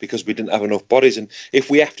because we didn't have enough bodies, and if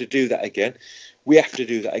we have to do that again. You have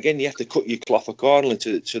to cut your cloth accordingly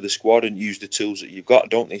to the squad and use the tools that you've got,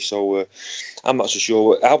 don't they? So I'm not so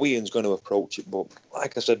sure how Ian's going to approach it, but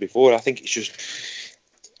like I said before, I think it's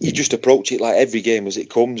you just approach it like every game as it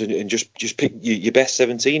comes, and just pick your best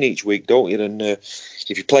 17 each week, don't you? And if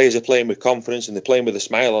your players are playing with confidence and they're playing with a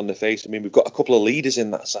smile on their face, I mean, we've got a couple of leaders in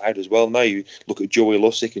that side as well now. You look at Joey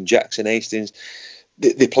Lussick and Jackson Hastings.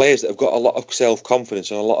 The players that have got a lot of self-confidence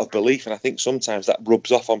and a lot of belief, and I think sometimes that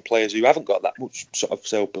rubs off on players who haven't got that much sort of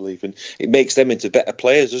self-belief, and it makes them into better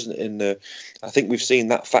players, doesn't it? And I think we've seen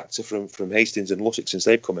that factor from Hastings and Lussick since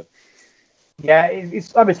they've come in. Yeah,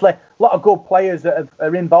 it's obviously a lot of good players that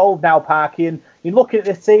are involved now, Parky, and you're looking at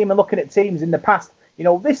this team and looking at teams in the past.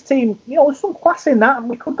 This team, there's some class in that, and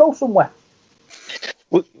we could go somewhere.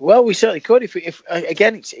 Well, we certainly could. If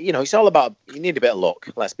again, it's all about, you need a bit of luck.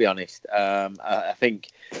 Let's be honest. I think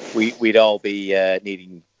we'd all be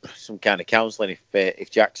needing some kind of counselling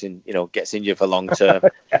if Jackson, gets injured for long term.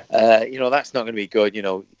 That's not going to be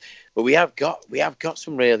good. But we have got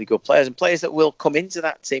some really good players, and players that will come into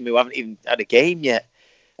that team who haven't even had a game yet.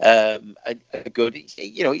 Are good.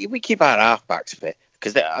 We keep our halfbacks fit,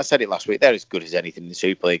 because I said it last week. They're as good as anything in the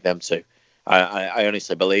Super League. Them two. I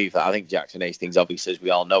honestly believe that. I think Jackson Hastings, obviously, as we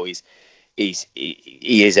all know, he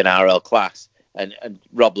is an RL class, and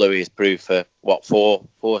Rob Louis has proved for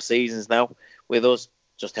four seasons now with us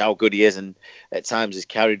just how good he is, and at times has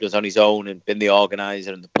carried us on his own and been the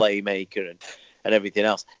organizer and the playmaker and everything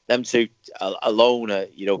else. Them two alone,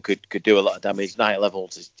 could do a lot of damage. Night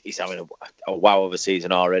levels, he's having a wow of a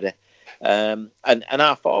season already. And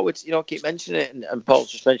our forwards, keep mentioning it, and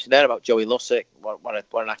Paul's just mentioned there about Joey Lussick, what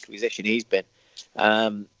an acquisition he's been.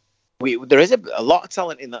 There is a lot of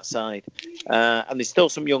talent in that side, and there's still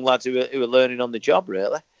some young lads who are learning on the job,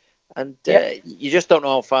 really. And you just don't know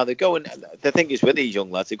how far they go. And the thing is, with these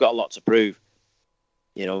young lads, they've got a lot to prove.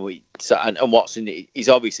 And Watson, he's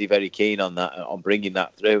obviously very keen on that, on bringing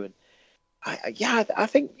that through. And I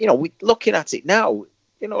think we looking at it now,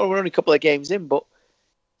 we're only a couple of games in, but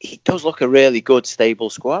it does look a really good, stable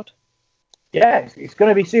squad. Yeah, it's going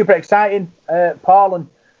to be super exciting, Paul, and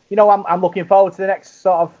I'm looking forward to the next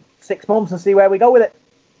sort of 6 months and see where we go with it.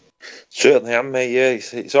 Certainly am, mate. Yeah,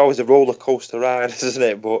 it's always a roller coaster ride, isn't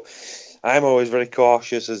it? But I'm always very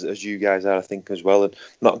cautious, as you guys are, I think, as well, and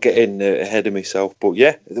not getting ahead of myself. But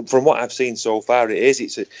yeah, from what I've seen so far,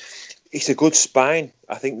 it's a good spine.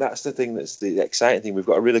 I think that's the thing, that's the exciting thing. We've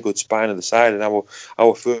got a really good spine on the side, and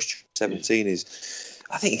our first 17 is.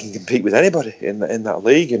 I think he can compete with anybody in that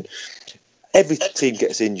league, and every team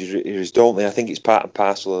gets injuries, don't they? I think it's part and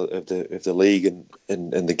parcel of the league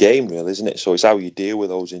and the game, really, isn't it? So it's how you deal with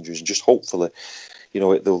those injuries, and just hopefully,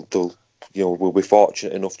 we'll be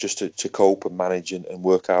fortunate enough just to cope and manage and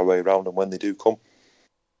work our way around them when they do come.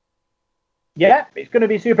 Yeah, it's going to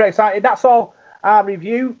be super exciting. That's all our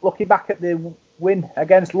review. Looking back at the win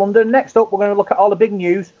against London. Next up, we're going to look at all the big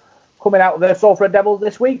news coming out of the Salford Devils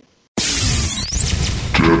this week.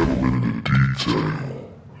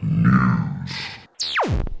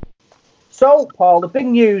 So, Paul,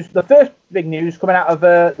 the first big news coming out of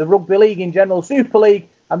the Rugby League in general, Super League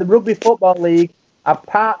and the Rugby Football League have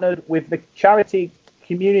partnered with the charity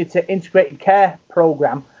Community Integrated Care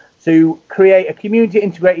Programme to create a Community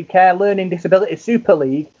Integrated Care Learning Disability Super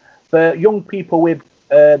League for young people with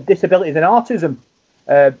disabilities and autism,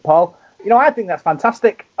 Paul. I think that's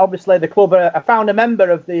fantastic. Obviously, the club are a founder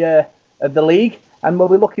member of the league, and we'll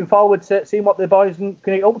be looking forward to seeing what the boys can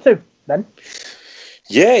get up to then.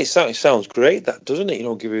 Yeah, it sounds great, that, doesn't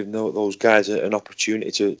it? Giving those guys an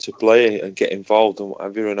opportunity to play and get involved and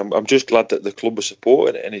whatever. And I'm just glad that the club are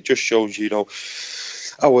supporting it, and it just shows,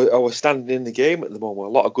 our standing in the game at the moment.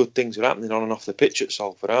 A lot of good things are happening on and off the pitch at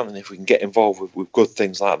Salford, aren't they? And if we can get involved with good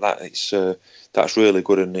things like that, that's really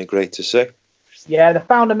good and great to see. Yeah, the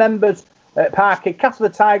founder members at Parky, Castle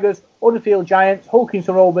of Tigers, Huddersfield Giants,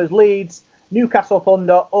 Hulkinson Rovers, Leeds, Newcastle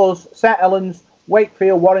Thunder, us, St Helens,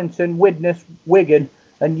 Wakefield, Warrington, Widnes, Wigan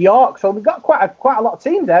and York. So we've got quite a lot of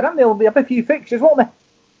teams there, haven't they? There'll be a few fixtures, won't they?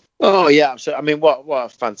 Oh, yeah. So, I mean, what a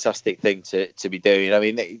fantastic thing to be doing. I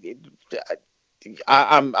mean,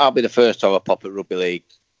 I'll be the first to have a pop at Rugby League,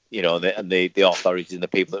 and the authorities and the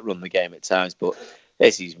people that run the game at times, but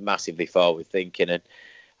this is massively forward thinking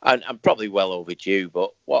and probably well overdue.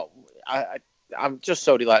 But I'm just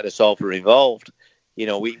so delighted us all for involved.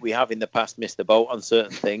 We have in the past missed the boat on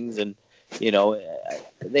certain things, and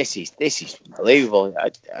this is unbelievable.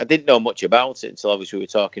 I didn't know much about it until obviously we were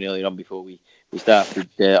talking earlier on before we started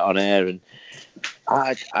on air, and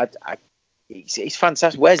it's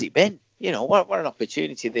fantastic. Where's it been? What an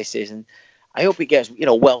opportunity this is, and I hope it gets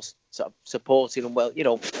well sort of supported and well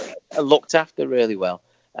looked after really well.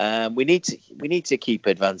 We need to keep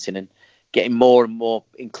advancing and getting more and more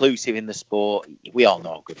inclusive in the sport. We all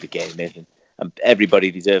know how good the game is, and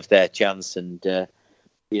everybody deserves their chance. And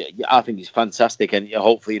I think it's fantastic. And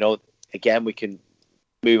hopefully, again, we can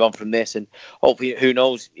move on from this. And hopefully, who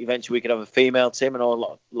knows, eventually we could have a female team. I know a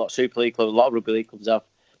lot of Super League clubs, a lot of Rugby League clubs have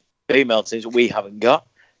female teams that we haven't got.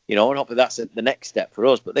 And hopefully that's the next step for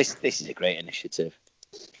us. But this is a great initiative.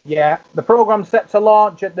 Yeah, the programme's set to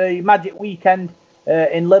launch at the Magic Weekend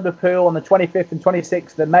in Liverpool on the 25th and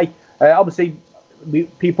 26th of May. Obviously,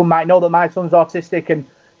 people might know that my son's autistic, and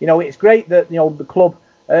it's great that the club,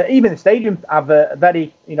 even the stadium, have a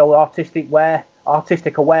very artistic aware.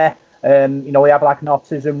 We have like an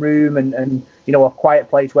autism room and a quiet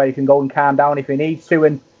place where you can go and calm down if he needs to,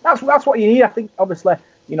 and that's what you need. I think obviously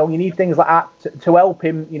you need things like that to help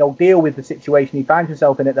him deal with the situation he finds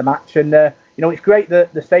himself in at the match, and it's great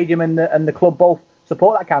that the stadium and the club both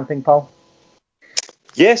support that kind of thing, Paul.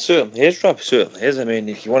 Yeah, certainly is, Rob. Certainly is. I mean,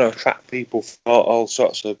 if you want to attract people from all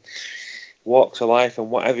sorts of walks of life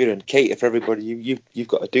and whatever, and cater for everybody, you've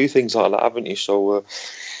got to do things like that, haven't you? So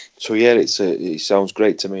yeah, it sounds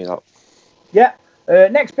great to me. That. Yeah.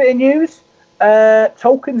 Next bit of news: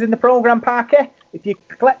 tokens in the programme, Parker. If you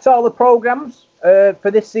collect all the programmes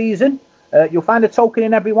for this season, you'll find a token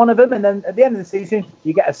in every one of them, and then at the end of the season,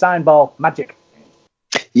 you get a signed ball. Magic.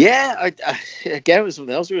 Yeah, again, it was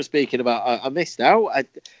something else we were speaking about. I missed out.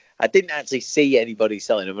 I didn't actually see anybody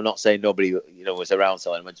selling them. I'm not saying nobody, was around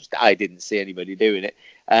selling them. I didn't see anybody doing it.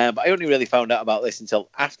 But I only really found out about this until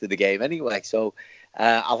after the game anyway. So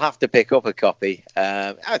I'll have to pick up a copy.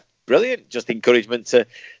 Brilliant, just encouragement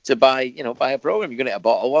to buy a program. You're going to get a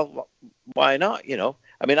bottle. Well, why not?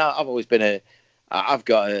 I mean, I've always been I've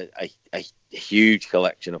got a huge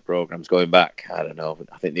collection of programs going back. I don't know.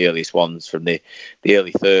 I think the earliest ones from the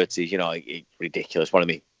early 30s. It's ridiculous. One of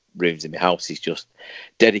my rooms in my house is just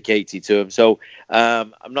dedicated to them. So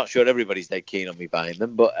I'm not sure everybody's dead keen on me buying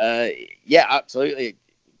them, but yeah, absolutely.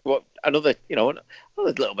 What another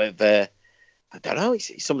little bit of I don't know.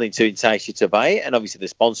 It's something to entice you to buy it, and obviously the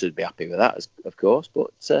sponsors would be happy with that, of course.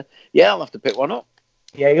 But yeah, I'll have to pick one up.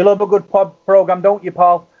 Yeah, you love a good program, don't you,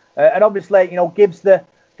 Paul? And obviously, gives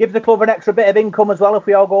the club an extra bit of income as well if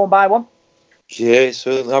we all go and buy one. Yeah,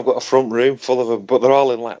 certainly. I've got a front room full of them, but they're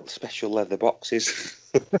all in like special leather boxes,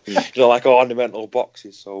 like ornamental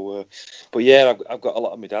boxes. So, but yeah, I've got a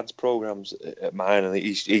lot of my dad's programs at mine, and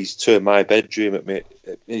he's turned my bedroom at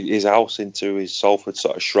his house into his Salford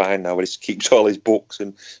sort of shrine now, where he keeps all his books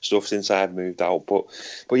and stuff since I've moved out. But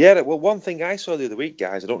yeah, well, one thing I saw the other week,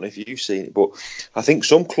 guys, I don't know if you've seen it, but I think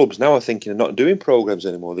some clubs now are thinking of not doing programs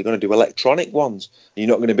anymore. They're going to do electronic ones. You're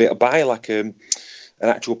not going to be able to buy like an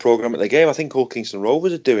actual program at the game. I think Hulkinson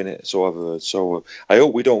Rovers are doing it, so I've heard. So I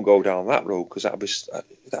hope we don't go down that road, because I'd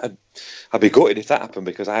be gutted if that happened,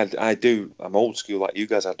 because I'm old school like you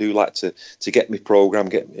guys. I do like to get my program,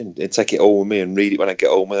 and take it home with me and read it when I get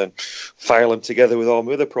home, and then file them together with all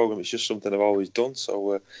my other programs. It's just something I've always done.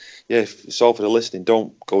 So yeah, if Salford are listening,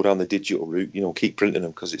 don't go down the digital route. Keep printing them,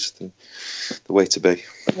 because it's the way to be.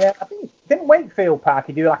 Yeah, I think didn't Wakefield Park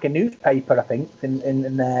do like a newspaper? I think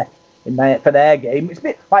in there. for their game. It's a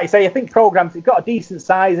bit like you say. I think programs. It's got a decent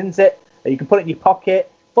size, isn't it? You can put it in your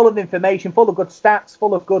pocket, full of information, full of good stats,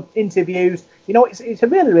 full of good interviews. It's a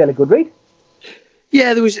really, really good read.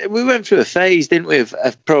 Yeah, we went through a phase, didn't we,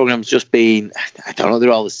 of programs just being, I don't know, they're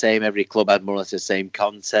all the same. Every club had more or less the same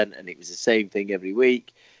content, and it was the same thing every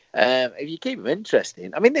week. If you keep them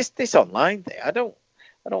interesting, I mean, this online thing, I don't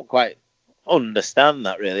quite understand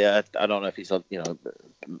that really. I don't know if it's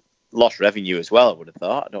lost revenue as well. I would have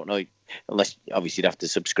thought. I don't know, unless obviously you'd have to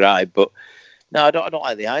subscribe. But no, I don't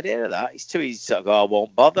like the idea of that. It's too easy to sort of go, I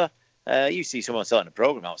won't bother. You see someone selling a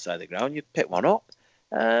program outside the ground, you pick one up.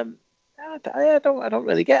 I don't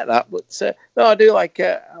really get that, but no, I do like.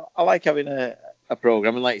 I like having a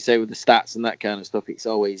program, and like you say, with the stats and that kind of stuff, it's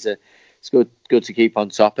always it's good to keep on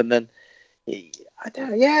top. And then I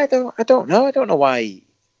don't know. I don't know why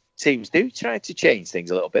teams do try to change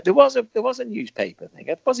things a little bit. There was a newspaper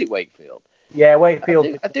thing. Was it Wakefield? Yeah,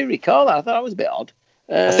 Wakefield. I do recall that. I thought that was a bit odd.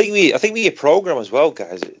 I think we a program as well,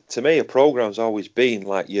 guys. To me, a program's always been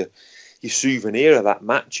like your souvenir of that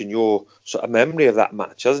match and your sort of memory of that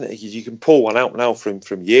match, hasn't it? You can pull one out now from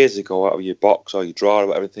years ago out of your box or your drawer or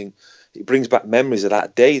whatever. It brings back memories of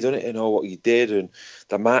that day, doesn't it? You know what you did and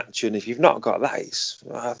the match. And if you've not got that,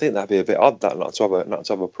 I think that'd be a bit odd that not to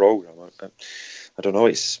have a program. I don't know.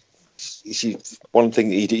 It's one thing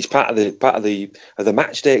that it's part of the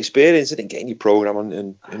match day experience, isn't it? Getting your program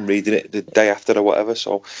and reading it the day after or whatever.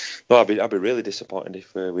 So no, I'd be really disappointed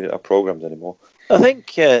if we didn't have programs anymore. I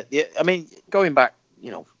think, I mean, going back,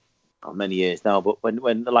 not many years now, but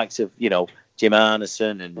when the likes of, Jim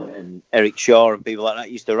Arneson and Eric Shaw and people like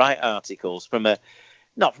that used to write articles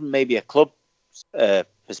not from maybe a club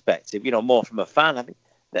perspective, more from a fan. I think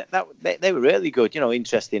that they were really good,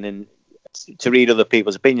 interesting and to read other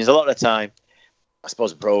people's opinions. A lot of the time, I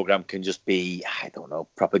suppose a programme can just be, I don't know,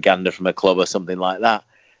 propaganda from a club or something like that.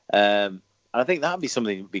 And I think that would be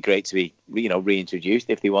something that would be great to be, reintroduced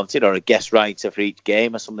if they wanted, or a guest writer for each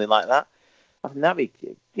game or something like that. I think that'd be,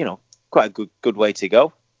 quite a good way to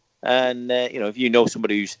go. And if you know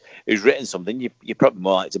somebody who's written something, you're probably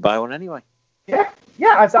more likely to buy one anyway. Yeah.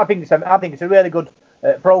 I think it's a really good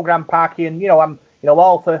program, Parky, and I'm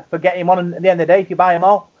all for getting him on. And at the end of the day, if you buy them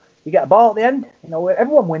all, you get a ball at the end.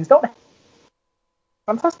 Everyone wins, don't they?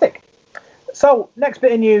 Fantastic. So, next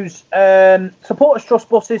bit of news: Supporters Trust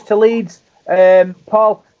buses to Leeds.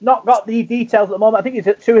 Paul, not got the details at the moment. I think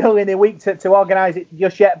it's too early in the week to organise it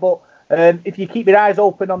just yet. But if you keep your eyes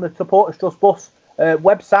open on the Supporters Trust bus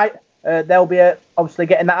website, they'll be obviously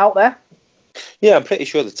getting that out there. Yeah, I'm pretty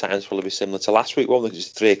sure the times will be similar to last week. Well, it's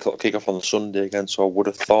 3 o'clock kick-off on the Sunday again, so I would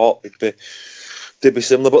have thought they'd be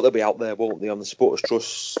similar, but they'll be out there, won't they, on the Supporters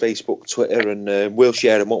Trust Facebook, Twitter, and we'll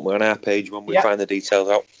share them, won't we, on our page when we find the details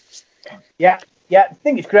out. Yeah, I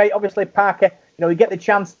think it's great. Obviously, Parker, you get the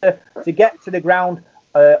chance to get to the ground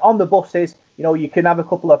on the buses. You can have a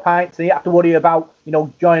couple of pints, and you have to worry about,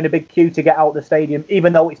 joining a big queue to get out of the stadium,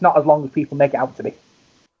 even though it's not as long as people make it out to be.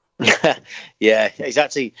 Yeah, it's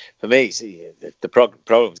actually, for me, the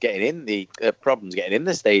problem's getting in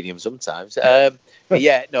the stadium sometimes. But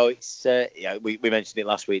yeah, no, it's we mentioned it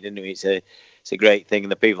last week, didn't we? It's a great thing,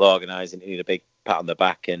 and the people organising need a big pat on the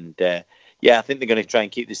back. And I think they're going to try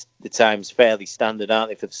and keep the times fairly standard, aren't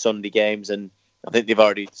they, for the Sunday games? And I think they've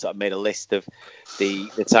already sort of made a list of the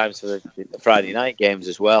times for the Friday night games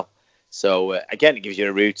as well. So again, it gives you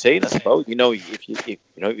a routine, I suppose. If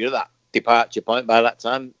you're at that departure point by that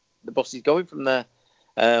time, the bus is going from there.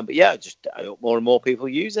 But yeah, I hope more and more people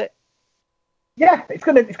use it. Yeah, it's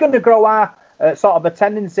going to grow our sort of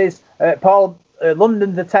attendances. Paul,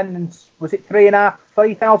 London's attendance, was it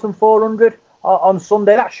 3,400 on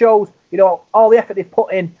Sunday? That shows, all the effort they've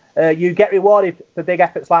put in. You get rewarded for big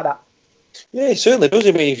efforts like that. Yeah, it certainly does.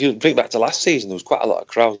 I mean, if you think back to last season, there was quite a lot of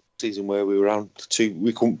crowd season where we were around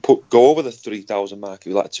we couldn't go over the 3,000 mark. It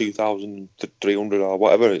was like 2,300 or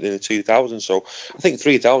whatever in the 2,000. So I think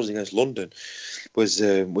 3,000 against London was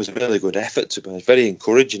a really good effort. To be honest, very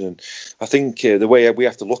encouraging. And I think the way we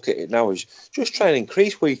have to look at it now is just try and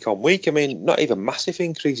increase week on week. I mean, not even massive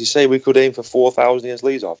increases. Say we could aim for 4,000 against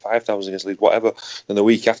Leeds or 5,000 against Leeds, whatever. Then the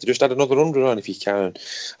week after, just add another 100 on if you can.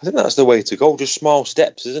 I think that's the way to go. Just small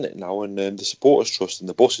steps, isn't it now? And the Supporters Trust and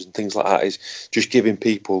the buses and things like that is just giving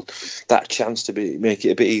people that chance to make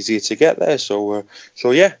it a bit easier to get there. So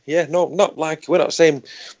yeah, no, not like we're not saying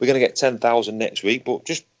we're going to get 10,000 next week, but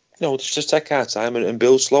just just take our time and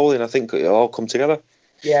build slowly, and I think it'll all come together.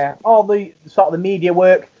 Yeah, all the sort of the media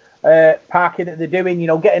work, Parky, that they're doing,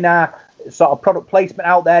 getting our sort of product placement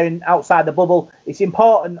out there outside the bubble. It's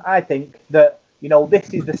important, I think, that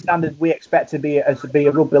this is the standard we expect to be a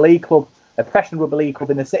rugby league club. professional rugby league club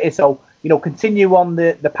in the city. So, continue on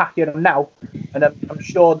the path you're on now, and I'm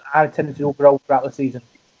sure that our tendency will grow throughout the season.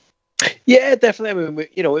 Yeah, definitely. I mean,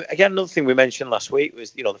 again, another thing we mentioned last week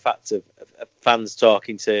was, the fact of fans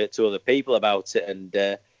talking to other people about it.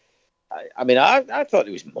 And I thought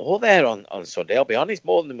there was more there on Sunday. I'll be honest,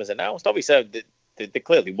 more than was announced. Obviously, there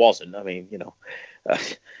clearly wasn't. I mean,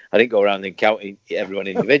 I didn't go around and counting everyone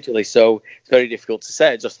individually, so it's very difficult to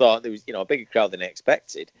say. I just thought there was, a bigger crowd than I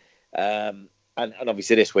expected. And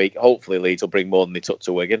obviously this week, hopefully Leeds will bring more than they took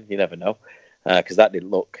to Wigan. You never know, because that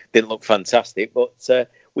didn't look fantastic. But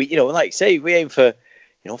we, like you say, we aim for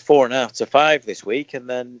 4.5 to 5 this week, and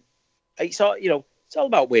then it's all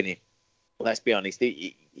about winning. Let's be honest.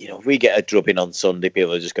 If we get a drubbing on Sunday,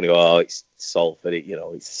 people are just going to go, "Oh, it's Salford." It's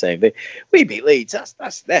the same thing. We beat Leeds.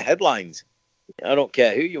 That's their headlines. I don't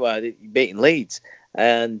care who you are. You're beating Leeds,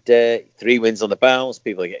 and 3 wins on the bounce.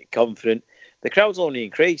 People are getting confident. The crowd's only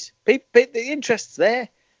increase. The interest's there.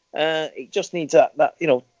 It just needs that.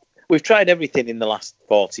 We've tried everything in the last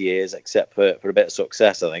 40 years except for a bit of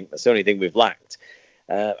success. I think that's the only thing we've lacked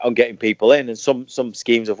on getting people in. And some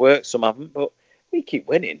schemes have worked, some haven't. But we keep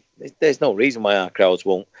winning. There's no reason why our crowds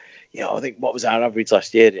won't. I think what was our average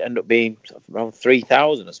last year? It ended up being around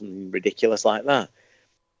 3,000 or something ridiculous like that.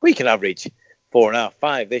 We can average 4.5,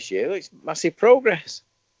 5 this year. It's massive progress.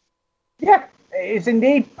 Yeah, it is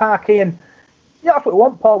indeed, Parky, and that's what we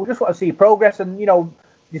want, Paul. We just want to see progress, and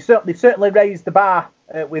they've certainly raised the bar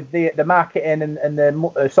with the marketing and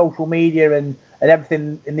the social media and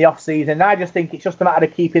everything in the off season. And I just think it's just a matter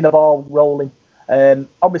of keeping the ball rolling.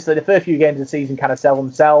 Obviously, the first few games of the season kind of sell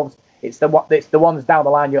themselves. It's the ones down the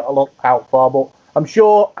line you got to look out for. But I'm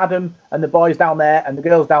sure Adam and the boys down there and the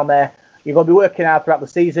girls down there, you're going to be working hard throughout the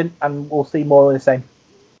season, and we'll see more of the same.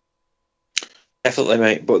 Definitely,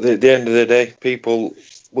 mate. But at the end of the day, people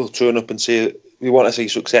will turn up and see it. We want to see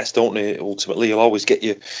success, don't we? Ultimately, you'll always get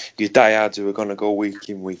your diehards who are going to go week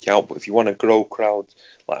in, week out. But if you want to grow crowds,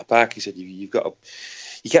 like Parky said, you've got to.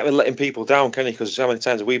 You can't be letting people down, can you? Because how many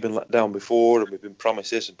times have we been let down before, and we've been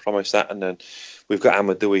promised this and promised that, and then we've got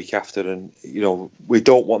hammered the week after, and we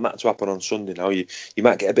don't want that to happen on Sunday. Now you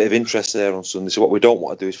might get a bit of interest there on Sunday. So what we don't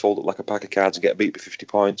want to do is fold up like a pack of cards and get beat by 50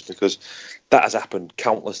 points, because that has happened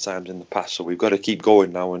countless times in the past. So we've got to keep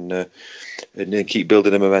going now and keep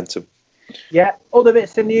building the momentum. Yeah, other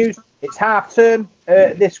bits of news. It's half term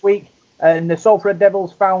this week, and the Salford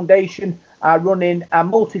Devils Foundation are running a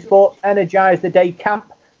multi-sport Energise the Day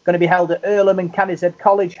camp, going to be held at Earlham and Canishead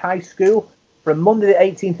College High School from Monday the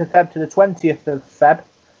 18th of Feb to the 20th of Feb.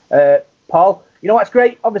 Paul, what's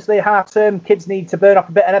great? Obviously, half term, kids need to burn off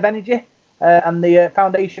a bit of energy, and the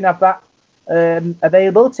foundation have that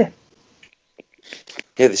availability.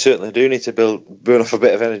 Yeah, they certainly do need to burn off a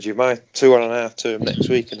bit of energy. My 2.5 term next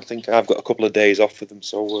week, and I think I've got a couple of days off for them,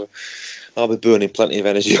 so I'll be burning plenty of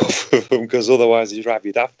energy off of them, because otherwise they drive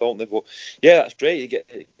you daft, don't they? But yeah, that's great. You get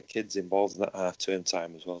the kids involved in that half-term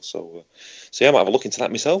time as well. So yeah, I might have a look into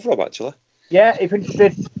that myself, Rob, actually. Yeah, if you're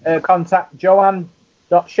interested, contact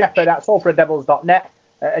joanne.shepherd@salforddevils.net,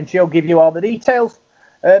 and she'll give you all the details.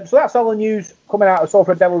 So that's all the news coming out of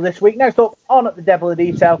Salford Devils this week. Next up, on at the Devil of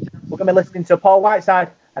Detail, we're going to be listening to Paul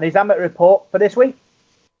Whiteside and his amateur report for this week.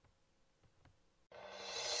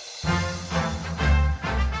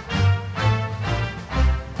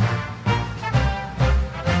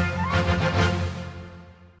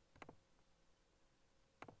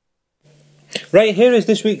 Right, here is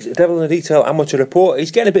this week's Devil in the Detail amateur report. It's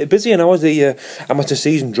getting a bit busy now as the amateur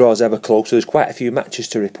season draws ever closer. There's quite a few matches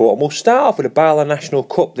to report. And we'll start off with the Barla National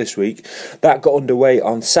Cup this week. That got underway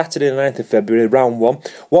on Saturday the 9th of February, round 1.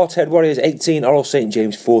 Waterhead Warriors 18, Oral St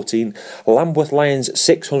James 14, Lambworth Lions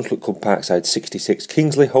 6, Hunslet Club Parkside 66,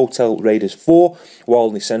 Kingsley Hotel Raiders 4,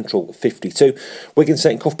 Walney Central 52, Wigan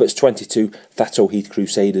St Cuthberts 22, Thatto Heath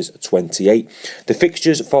Crusaders 28. The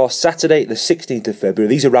fixtures for Saturday the 16th of February,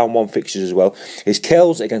 these are round 1 fixtures as well, is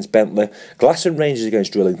Kells against Bentley, Glasson Rangers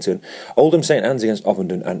against Drillington, Oldham St Anne's against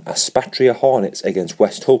Ovenden, and Aspatria Hornets against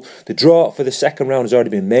West Hull. The draw for the second round has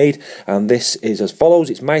already been made, and this is as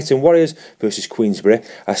follows. It's Myton Warriors versus Queensbury.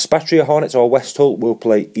 Aspatria Hornets or West Hull will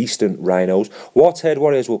play Eastern Rhinos. Waterhead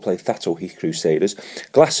Warriors will play Thatto Heath Crusaders.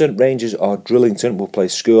 Glasson Rangers or Drillington will play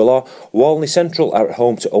Skirlaw. Walney Central are at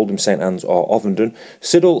home to Oldham St Anne's or Ovenden.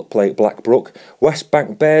 Siddle play Blackbrook. West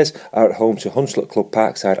Bank Bears are at home to Hunslet Club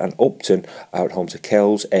Parkside, and Upton are at home to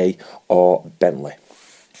Kells A or Bentley.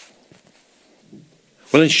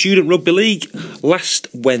 Well, in Student Rugby League, last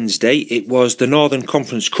Wednesday it was the Northern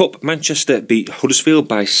Conference Cup. Manchester beat Huddersfield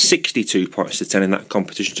by 62 points to 10 in that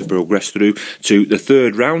competition to progress through to the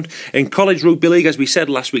third round. In College Rugby League, as we said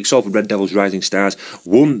last week, Salford Red Devils Rising Stars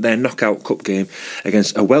won their knockout cup game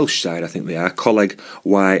against a Welsh side, I think they are, Coleg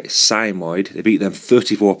Y Simoid. They beat them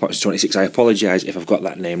 34 points to 26. I apologise if I've got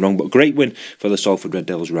that name wrong, but great win for the Salford Red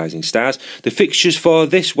Devils Rising Stars. The fixtures for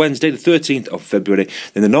this Wednesday, the 13th of February,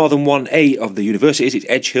 in the Northern 1A of the Universities, it's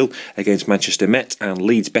Edge Hill against Manchester Met and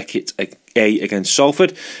Leeds Beckett A against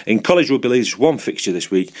Salford. In College Rugby League, there's one fixture this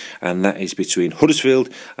week, and that is between Huddersfield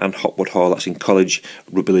and Hotwood Hall. That's in College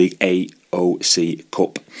Rugby League AOC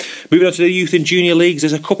Cup. Moving on to the Youth and Junior Leagues,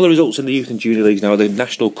 there's a couple of results in the Youth and Junior Leagues now. The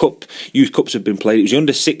National Cup, Youth Cups have been played. It was the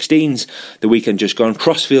Under-16s the weekend just gone.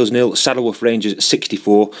 Crossfields 0, Saddleworth Rangers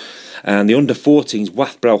 64. And the Under-14s,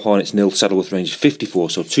 Wathbrow Hornets 0, Saddleworth Rangers 54.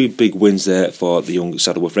 So two big wins there for the young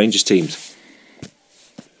Saddleworth Rangers teams.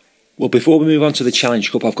 Well, before we move on to the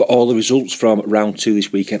Challenge Cup, I've got all the results from round 2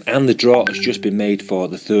 this weekend, and the draw has just been made for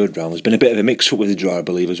the third round. There's been a bit of a mix-up with the draw, I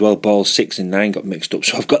believe, as well. Balls 6 and 9 got mixed up,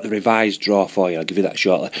 so I've got the revised draw for you. I'll give you that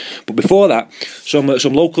shortly. But before that, some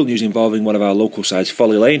local news involving one of our local sides,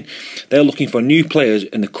 Folly Lane. They're looking for new players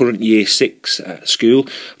in the current Year 6 school.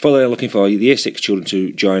 Folly Lane are looking for Year 6 children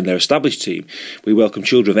to join their established team. We welcome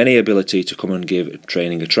children of any ability to come and give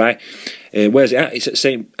training a try. Where's it at? It's at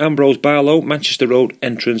St Ambrose Barlow, Manchester Road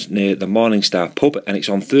entrance near the Morning Star pub, and it's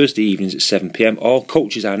on Thursday evenings at 7 p.m. All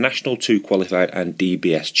coaches are National 2 qualified and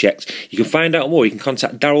DBS checked. You can find out more. You can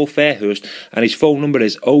contact Darryl Fairhurst, and his phone number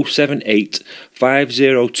is 078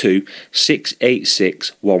 502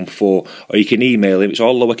 68614, or you can email him, it's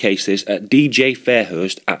all lowercase this, at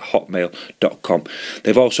djfairhurst@hotmail.com.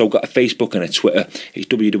 They've also got a Facebook and a Twitter. It's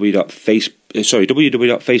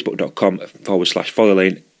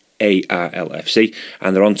www.facebook.com/FollyLane ARLFC,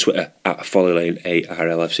 and they're on Twitter at Folly Lane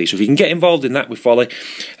ARLFC. So if you can get involved in that with Folly,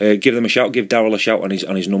 give them a shout, give Darryl a shout on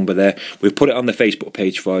his number there. We've put it on the Facebook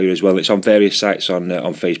page for you as well. It's on various sites on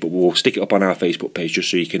Facebook. We'll stick it up on our Facebook page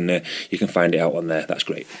just so you can find it out on there. That's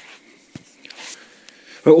great.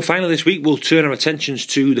 Well, finally this week we'll turn our attentions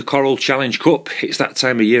to the Coral Challenge Cup. It's that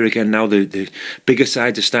time of year again now. The bigger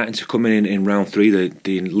sides are starting to come in round 3.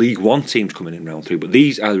 The League 1 teams coming in round 3. But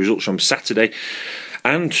these are the results from Saturday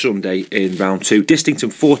and Sunday in round 2. Distington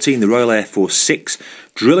 14, the Royal Air Force 6.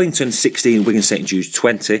 Drillington 16, Wigan St Jude's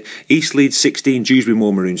 20, East Leeds 16, Dewsbury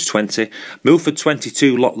Moor Maroons 20, Milford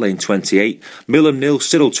 22, Lot Lane 28, Millham 0,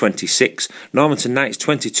 Siddle 26, Normanton Knights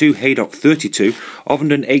 22, Haydock 32,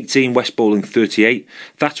 Ovenden 18, West Bowling 38,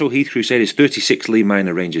 Thatto Heath Crusaders 36, Lee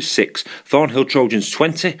Minor Rangers 6, Thornhill Trojans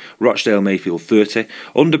 20, Rochdale Mayfield 30,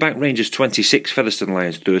 Underbank Rangers 26, Featherstone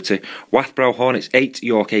Lions 30, Wathbrow Hornets 8,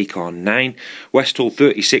 York Acorn 9, Westhull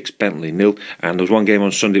 36, Bentley 0, and there was one game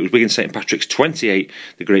on Sunday, it was Wigan St Patrick's 28,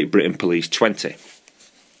 the Great Britain Police 20.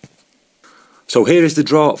 So here is the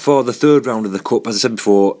draw for the third round of the Cup. As I said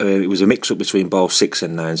before, it was a mix-up between balls 6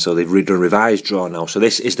 and 9, so they've done a revised draw now. So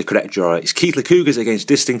this is the correct draw. It's Keighley Cougars against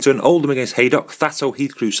Distington, Oldham against Haydock, Thatto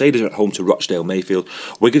Heath Crusaders are at home to Rochdale Mayfield,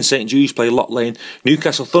 Wigan St Jude's play Lot Lane,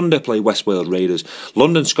 Newcastle Thunder play West Wales Raiders,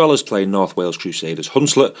 London Scholars play North Wales Crusaders,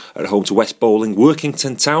 Hunslet are at home to West Bowling,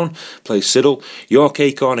 Workington Town play Siddle, York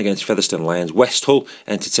Acorn against Featherstone Lions, Westhull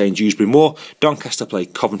entertain Dewsbury Moor, Doncaster play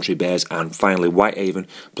Coventry Bears, and finally Whitehaven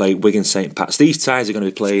play Wigan St Pat's. These ties are going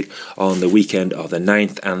to be played on the weekend of the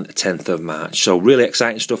 9th and 10th of March. So really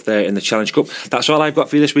exciting stuff there in the Challenge Cup. That's all I've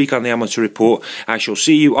got for you this week on the Amateur Report. I shall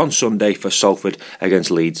see you on Sunday for Salford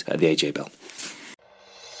against Leeds at the AJ Bell.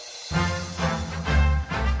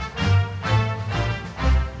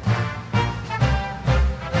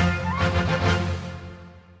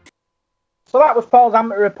 So that was Paul's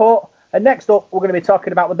Amateur Report. And next up, we're going to be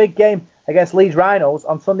talking about the big game against Leeds Rhinos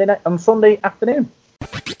on Sunday afternoon.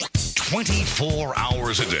 24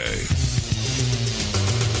 hours a day.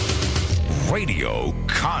 Radio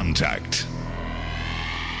Contact.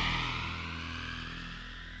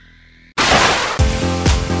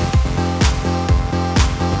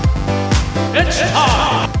 It's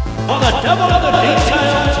time for the Devil of the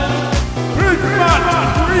Details Big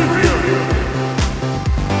Match Preview.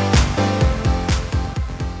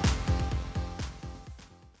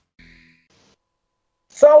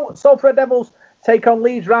 So Salford Devils take on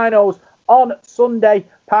Leeds Rhinos on Sunday,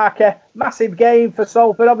 Parker. Massive game for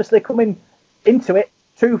Salford, obviously coming into it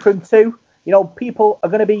 2 from 2. You know, people are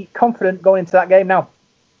going to be confident going into that game now.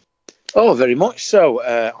 Oh, very much so.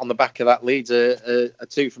 On the back of that, Leeds a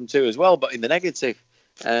 2 from 2 as well, but in the negative.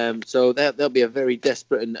 So they'll be a very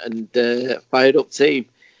desperate and fired up team.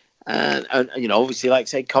 And you know, obviously, like I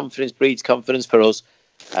say, confidence breeds confidence for us.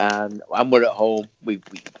 And we're at home.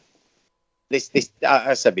 this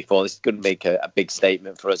I said before, this is going to make a big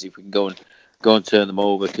statement for us if we can go and turn them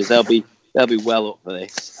over, because they'll be well up for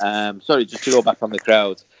this. Sorry, just to go back on the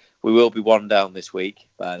crowd, we will be one down this week,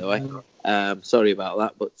 by the way. Sorry about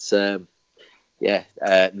that, but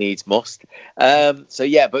needs must.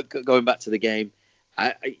 But going back to the game,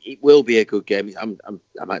 it will be a good game. I'm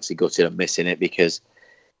actually gutted I'm missing it, because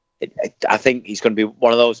I think it's going to be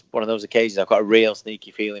one of those occasions. I've got a real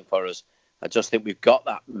sneaky feeling for us. I just think we've got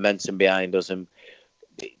that momentum behind us, and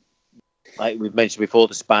like we've mentioned before,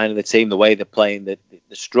 the spine of the team, the way they're playing, the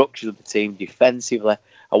structure of the team defensively.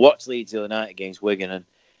 I watched Leeds the other night against Wigan, and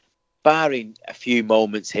barring a few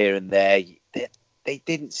moments here and there, they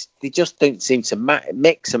just didn't seem to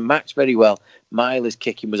mix and match very well. Myler's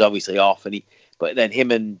kicking was obviously off, but then him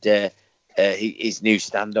and his new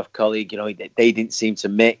standoff colleague, they didn't seem to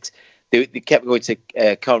mix. They kept going to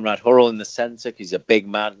Conrad Hurrell in the centre, because he's a big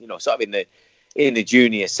man, sort of in the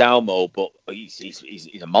junior Salmo, but he's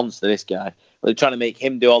a monster, this guy. But they're trying to make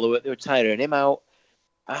him do all the work. They were tiring him out.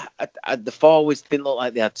 The forwards didn't look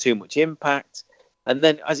like they had too much impact. And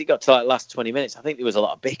then as it got to last 20 minutes, I think there was a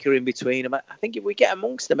lot of bickering between them. I think if we get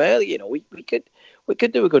amongst them early, we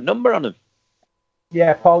could do a good number on them.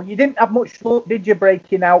 Yeah, Paul, you didn't have much luck, did you,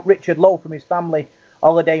 breaking out Richard Lowe from his family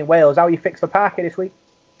holiday in Wales? How you fixed for Parky this week?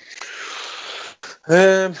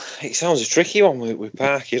 It sounds a tricky one with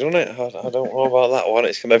Parky, doesn't it? I don't know about that one.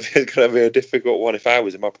 It's going to be a difficult one. If I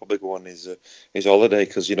was him, I'd probably go on his holiday,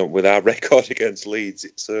 because with our record against Leeds,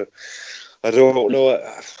 it's I don't know.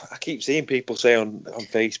 I keep seeing people say on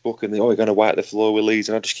Facebook, and we're going to wipe the floor with Leeds,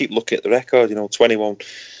 and I just keep looking at the record.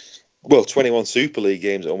 21 Super League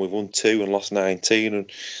games, and we've won 2 and lost 19, and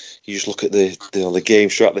you just look at the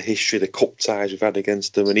games throughout the history, the cup ties we've had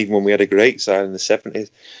against them, and even when we had a great side in the 70s,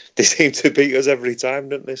 they seem to beat us every time,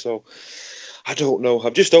 don't they? So I don't know.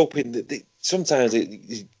 I'm just hoping that sometimes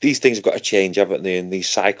these things have got to change, haven't they? And these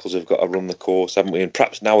cycles have got to run the course, haven't we? And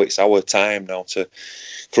perhaps now it's our time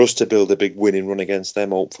for us to build a big winning run against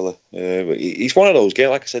them, hopefully. It's one of those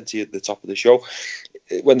games, like I said to you at the top of the show,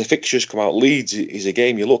 when the fixtures come out, Leeds is a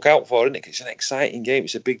game you look out for, isn't it? It's an exciting game.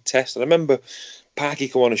 It's a big test. And I remember Parky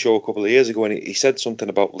came on a show a couple of years ago, and he said something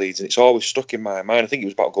about Leeds, and it's always stuck in my mind. I think it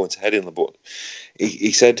was about going to Headingley, but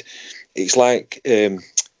he said it's like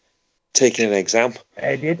taking an exam.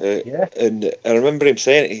 I did, yeah. And I remember him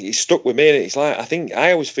saying it stuck with me, and it's like, I think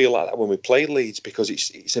I always feel like that when we play Leeds, because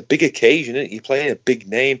it's a big occasion, isn't it? You're playing a big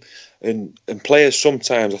name, and players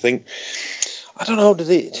sometimes, I think, I don't know, do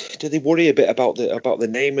they worry a bit about the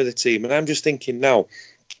name of the team? And I'm just thinking now,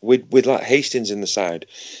 with like Hastings in the side,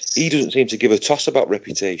 he doesn't seem to give a toss about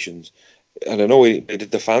reputations. And I know he did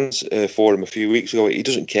the fans for him a few weeks ago. He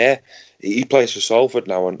doesn't care. He plays for Salford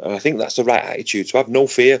now, and I think that's the right attitude. So have no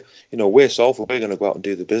fear. We're Salford. We're going to go out and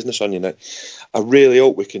do the business on you now. I really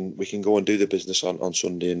hope we can go and do the business on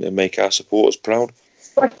Sunday and make our supporters proud.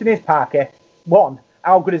 The question is, Parker, 1,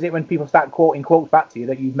 how good is it when people start quoting quotes back to you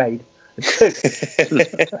that you've made? 2,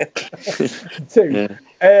 2. Do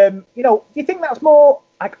you think that's more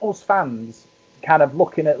like us fans kind of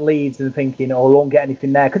looking at Leeds and thinking, we won't get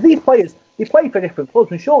anything there? Because these players, they play for different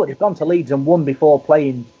clubs, and surely they've gone to Leeds and won before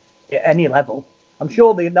playing at any level. I'm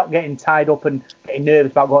sure they're not getting tied up and getting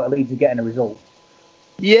nervous about going to Leeds and getting a result.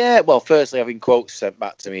 Yeah, well, firstly, having quotes sent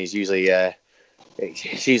back to me is usually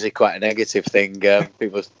it's usually quite a negative thing.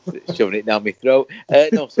 People shoving it down my throat.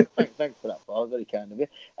 So thanks for that, Paul. Very kind of you.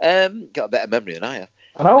 Got a better memory than I have.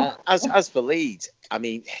 I know. As for Leeds, I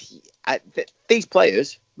mean, these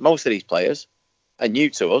players, most of these players, are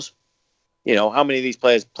new to us. How many of these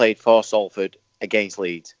players played for Salford against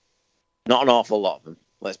Leeds? Not an awful lot of them,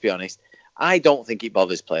 let's be honest. I don't think it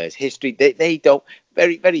bothers players. History, they don't,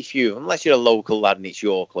 very, very few, unless you're a local lad and it's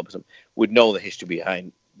your club or something, would know the history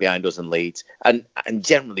behind us and Leeds, and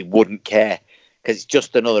generally wouldn't care, because it's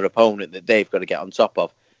just another opponent that they've got to get on top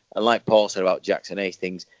of. And like Paul said about Jackson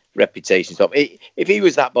Hastings, reputation stuff. If he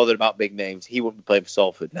was that bothered about big names, he wouldn't be playing for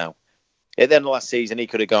Salford now. At the end of last season, he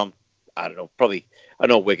could have gone, I don't know, probably, I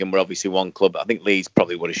know Wigan were obviously one club, but I think Leeds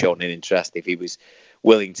probably would have shown an interest if he was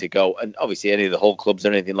willing to go. And obviously any of the whole clubs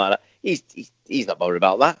or anything like that, he's not bothered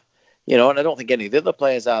about that. And I don't think any of the other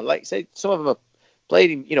players are. Like, say, some of them have played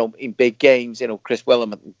in big games. Chris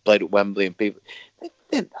Wellham played at Wembley, and people,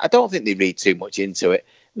 I don't think they read too much into it.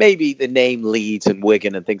 Maybe the name Leeds and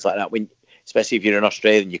Wigan and things like that, especially if you're an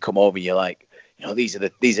Australian, you come over and you're like, these are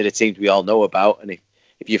the teams we all know about, and if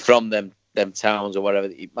you're from them towns or whatever,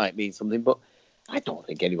 it might mean something. But I don't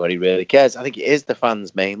think anybody really cares. I think it is the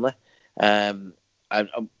fans mainly, and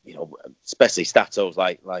especially statos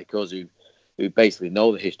like us who basically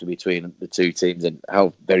know the history between the two teams and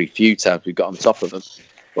how very few times we've got on top of them.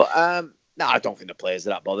 But No, I don't think the players are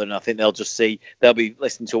that bothered. And I think they'll be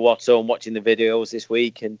listening to What's On, watching the videos this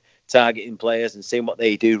week and targeting players and seeing what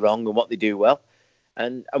they do wrong and what they do well.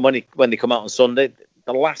 And when they come out on Sunday,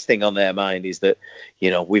 the last thing on their mind is that,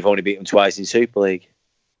 we've only beat them twice in Super League.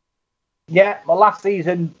 Yeah, well, last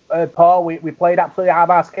season, Paul, we played absolutely out of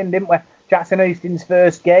our skin, didn't we? Jackson Hastings'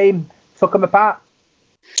 first game took them apart.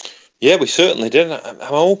 Yeah, we certainly did. I'm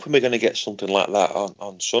hoping we're going to get something like that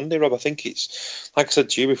on Sunday, Rob. I think it's, like I said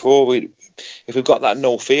to you before, if we've got that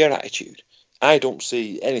no fear attitude, I don't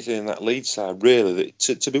see anything in that Leeds side really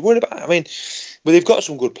to be worried about. I mean, but they've got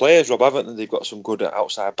some good players, Rob, haven't they? They've got some good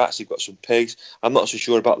outside backs. They've got some pace. I'm not so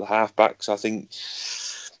sure about the half backs. I think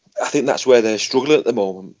that's where they're struggling at the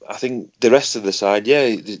moment. I think the rest of the side,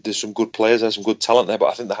 yeah, there's some good players, there's some good talent there, but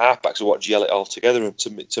I think the half-backs are what gel it all together. And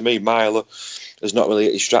to me, Myler has not really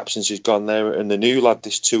hit his strap since he's gone there. And the new lad,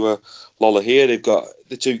 this Tua Lola here, they've got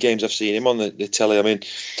the 2 games I've seen him on the telly. I mean,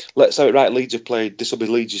 let's have it right, Leeds have played, this will be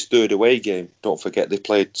Leeds' 3rd away game. Don't forget, they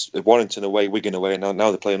played Warrington away, Wigan away, and now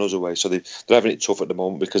they're playing us away. So they're having it tough at the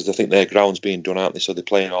moment because they think their ground's being done, aren't they? So they're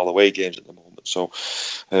playing all away games at the moment. So,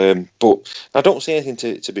 but I don't see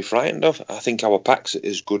anything to be frightened of. I think our pack's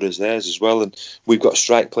as good as theirs as well, and we've got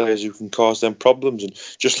strike players who can cause them problems. And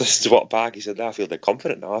just listen to what Parky said there. I feel they're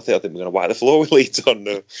confident now. I think we're going to wipe the floor with Leeds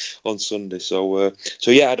on Sunday. So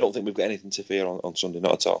yeah, I don't think we've got anything to fear on Sunday,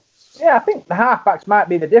 not at all. Yeah, I think the halfbacks might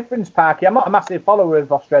be the difference, Parky. I'm not a massive follower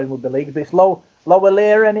of Australian rugby league, but it's Lower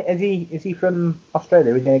Lear, and is he from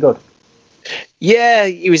Australia? Is he any good? Yeah, I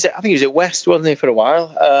think he was at West, wasn't he, for a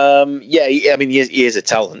while? Yeah, he is a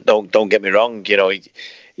talent. Don't get me wrong.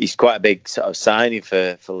 He's quite a big sort of signing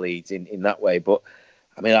for Leeds in that way. But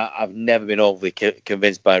I mean, I've never been overly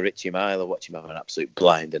convinced by Richie Myler. Watch him have an absolute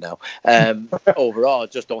blinder now. Overall, I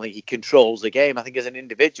just don't think he controls the game. I think as an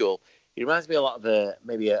individual, he reminds me a lot of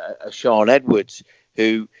maybe a Sean Edwards,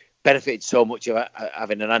 who benefited so much of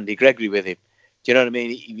having an Andy Gregory with him. Do you know what I mean?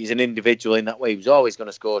 He's an individual in that way. He was always going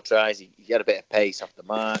to score tries. He had a bit of pace off the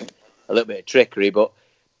mark, a little bit of trickery. But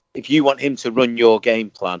if you want him to run your game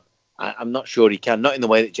plan, I'm not sure he can. Not in the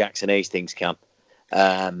way that Jackson Hastings can.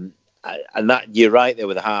 And that you're right there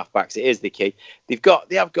with the halfbacks. It is the key.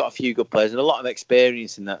 They have got a few good players and a lot of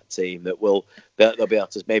experience in that team that they'll be able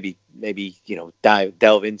to maybe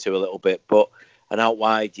delve into a little bit. But and out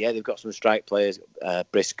wide, yeah, they've got some strike players,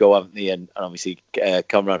 Briscoe, haven't they? And obviously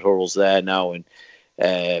Conrad Hurrell's there now, and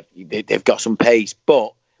they've got some pace.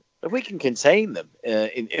 But if we can contain them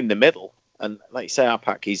in the middle, and like you say, our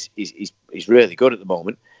pack is really good at the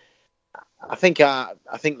moment. I think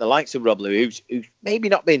the likes of Rob Louis, who's maybe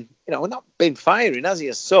not been firing, has he,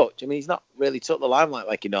 as such? I mean, he's not really took the limelight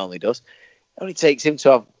like he normally does. It only takes him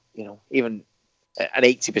to have even an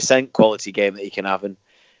 80% quality game that he can have, and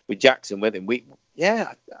with Jackson with him,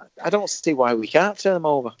 I don't see why we can't turn them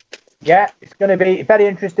over. Yeah, it's going to be very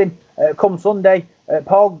interesting come Sunday.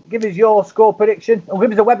 Paul, give us your score prediction. Or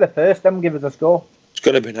give us a weather first, then give us a score. It's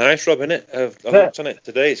going to be nice, Rob, isn't it? I've looked on it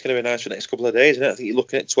today. It's going to be nice for the next couple of days, isn't it? I think you're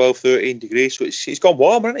looking at 12, 13 degrees. So it's gone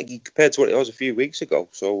warmer, hasn't it, compared to what it was a few weeks ago.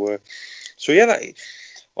 So yeah,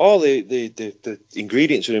 all the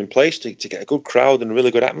ingredients are in place to get a good crowd and a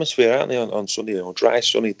really good atmosphere, aren't they, on Sunday, dry,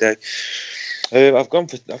 sunny day. I've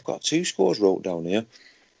got 2 scores wrote down here.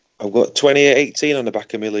 I've got 28-18 on the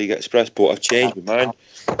back of my League Express, but I've changed my mind.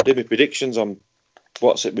 I did my predictions on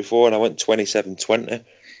what's it before, and I went 27-20.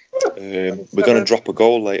 We're going to drop a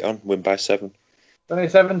goal late on, win by 7.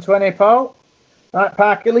 27-20, Paul. Right,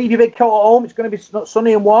 Parker, leave your big coat at home. It's going to be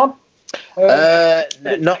sunny and warm.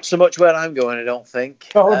 Not so much where I'm going, I don't think.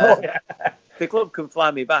 If the club can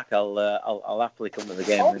fly me back, I'll happily come to the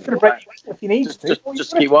game. If you need to.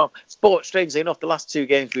 Just keep warm. But strangely enough, the last 2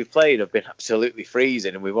 games we've played have been absolutely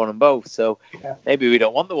freezing, and we've won them both. So maybe we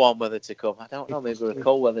don't want the warm weather to come. I don't know. Maybe we're a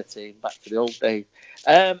cold weather team, back to the old days.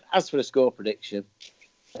 As for the score prediction,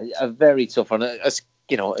 a very tough one. As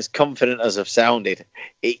confident as I've sounded,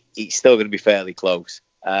 it's still going to be fairly close.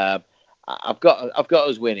 I've got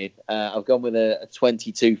us winning. I've gone with a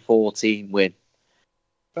 22-14 win.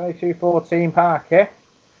 22-14 Parker.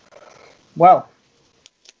 Well,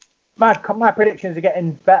 my predictions are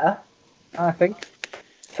getting better, I think.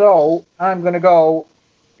 So I'm going to go.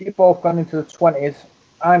 You've both gone into the 20s.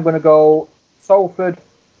 I'm going to go Salford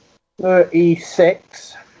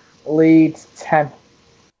 36, Leeds 10.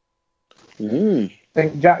 I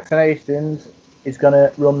think Jackson Hastings is going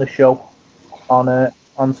to run the show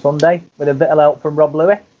on Sunday with a bit of help from Rob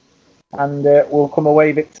Louis, and we'll come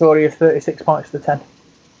away victorious 36 points to 10.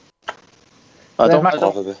 I don't think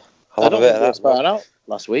I was far out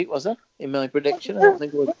last week, was I? In my prediction, I don't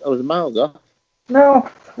think I was a miles off. No,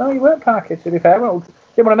 you weren't, Parker, to be fair. Well,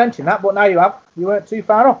 didn't want to mention that, but now you have. You weren't too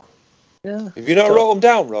far off. Have you not wrote them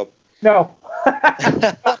down, Rob? No.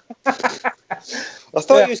 I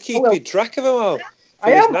thought you was keeping track of them all.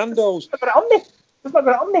 I am. Nando's. I've got it on me. I've got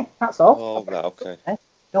it on me. That's all. Oh, right, okay.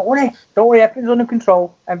 Don't worry. Everything's under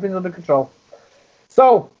control.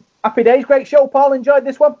 So, happy days. Great show, Paul. Enjoyed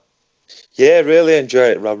this one? Yeah, really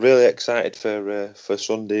enjoyed it, Rob. Really excited for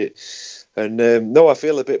Sunday. And no, I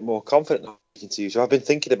feel a bit more confident now speaking to you. So I've been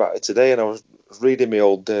thinking about it today, and I was reading my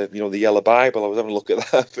old, the Yellow Bible. I was having a look at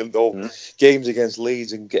that and all games against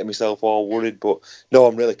Leeds and getting myself all worried. But no,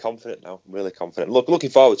 I'm really confident now. I'm really confident. Looking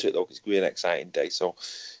forward to it though, because it's going to be an exciting day. So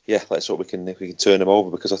yeah, let's hope we can turn them over,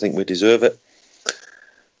 because I think we deserve it.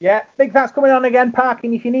 Yeah, big thanks coming on again,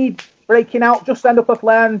 Parkin. If you need breaking out, just send up a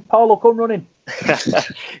flare and Paul will come running.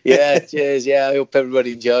 Yeah, cheers. Yeah, I hope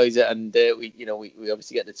everybody enjoys it, and we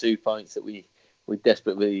obviously get the 2 points that we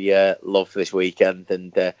desperately love for this weekend,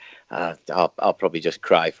 and I'll probably just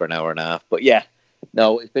cry for an hour and a half. But yeah,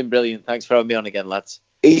 no, it's been brilliant. Thanks for having me on again, lads.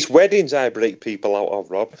 It's weddings I break people out of,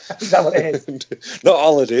 Rob. Is that what it is? Not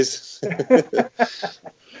holidays.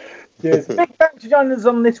 Cheers. Big thanks for joining us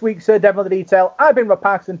on this week's Devil in the Detail. I've been Rob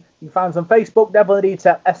Parkinson. You can find us on Facebook, Devil in the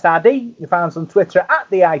Detail SRD. You can find us on Twitter at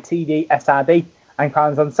the ITD SRD. And you can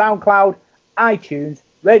find us on SoundCloud, iTunes,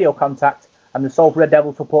 Radio Contact, and the Salford Red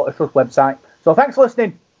Devil Supporters Trust website. So thanks for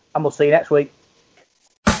listening, and we'll see you next week.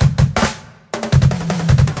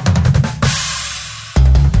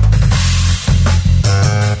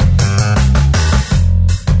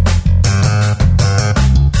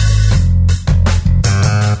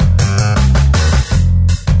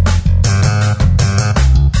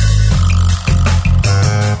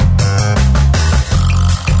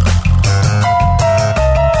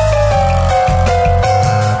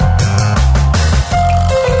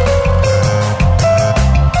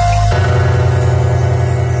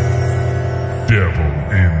 Devil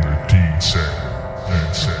in the Detail.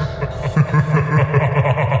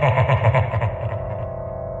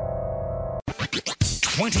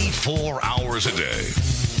 24 hours a day.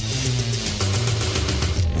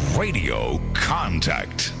 Radio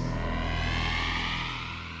Contact.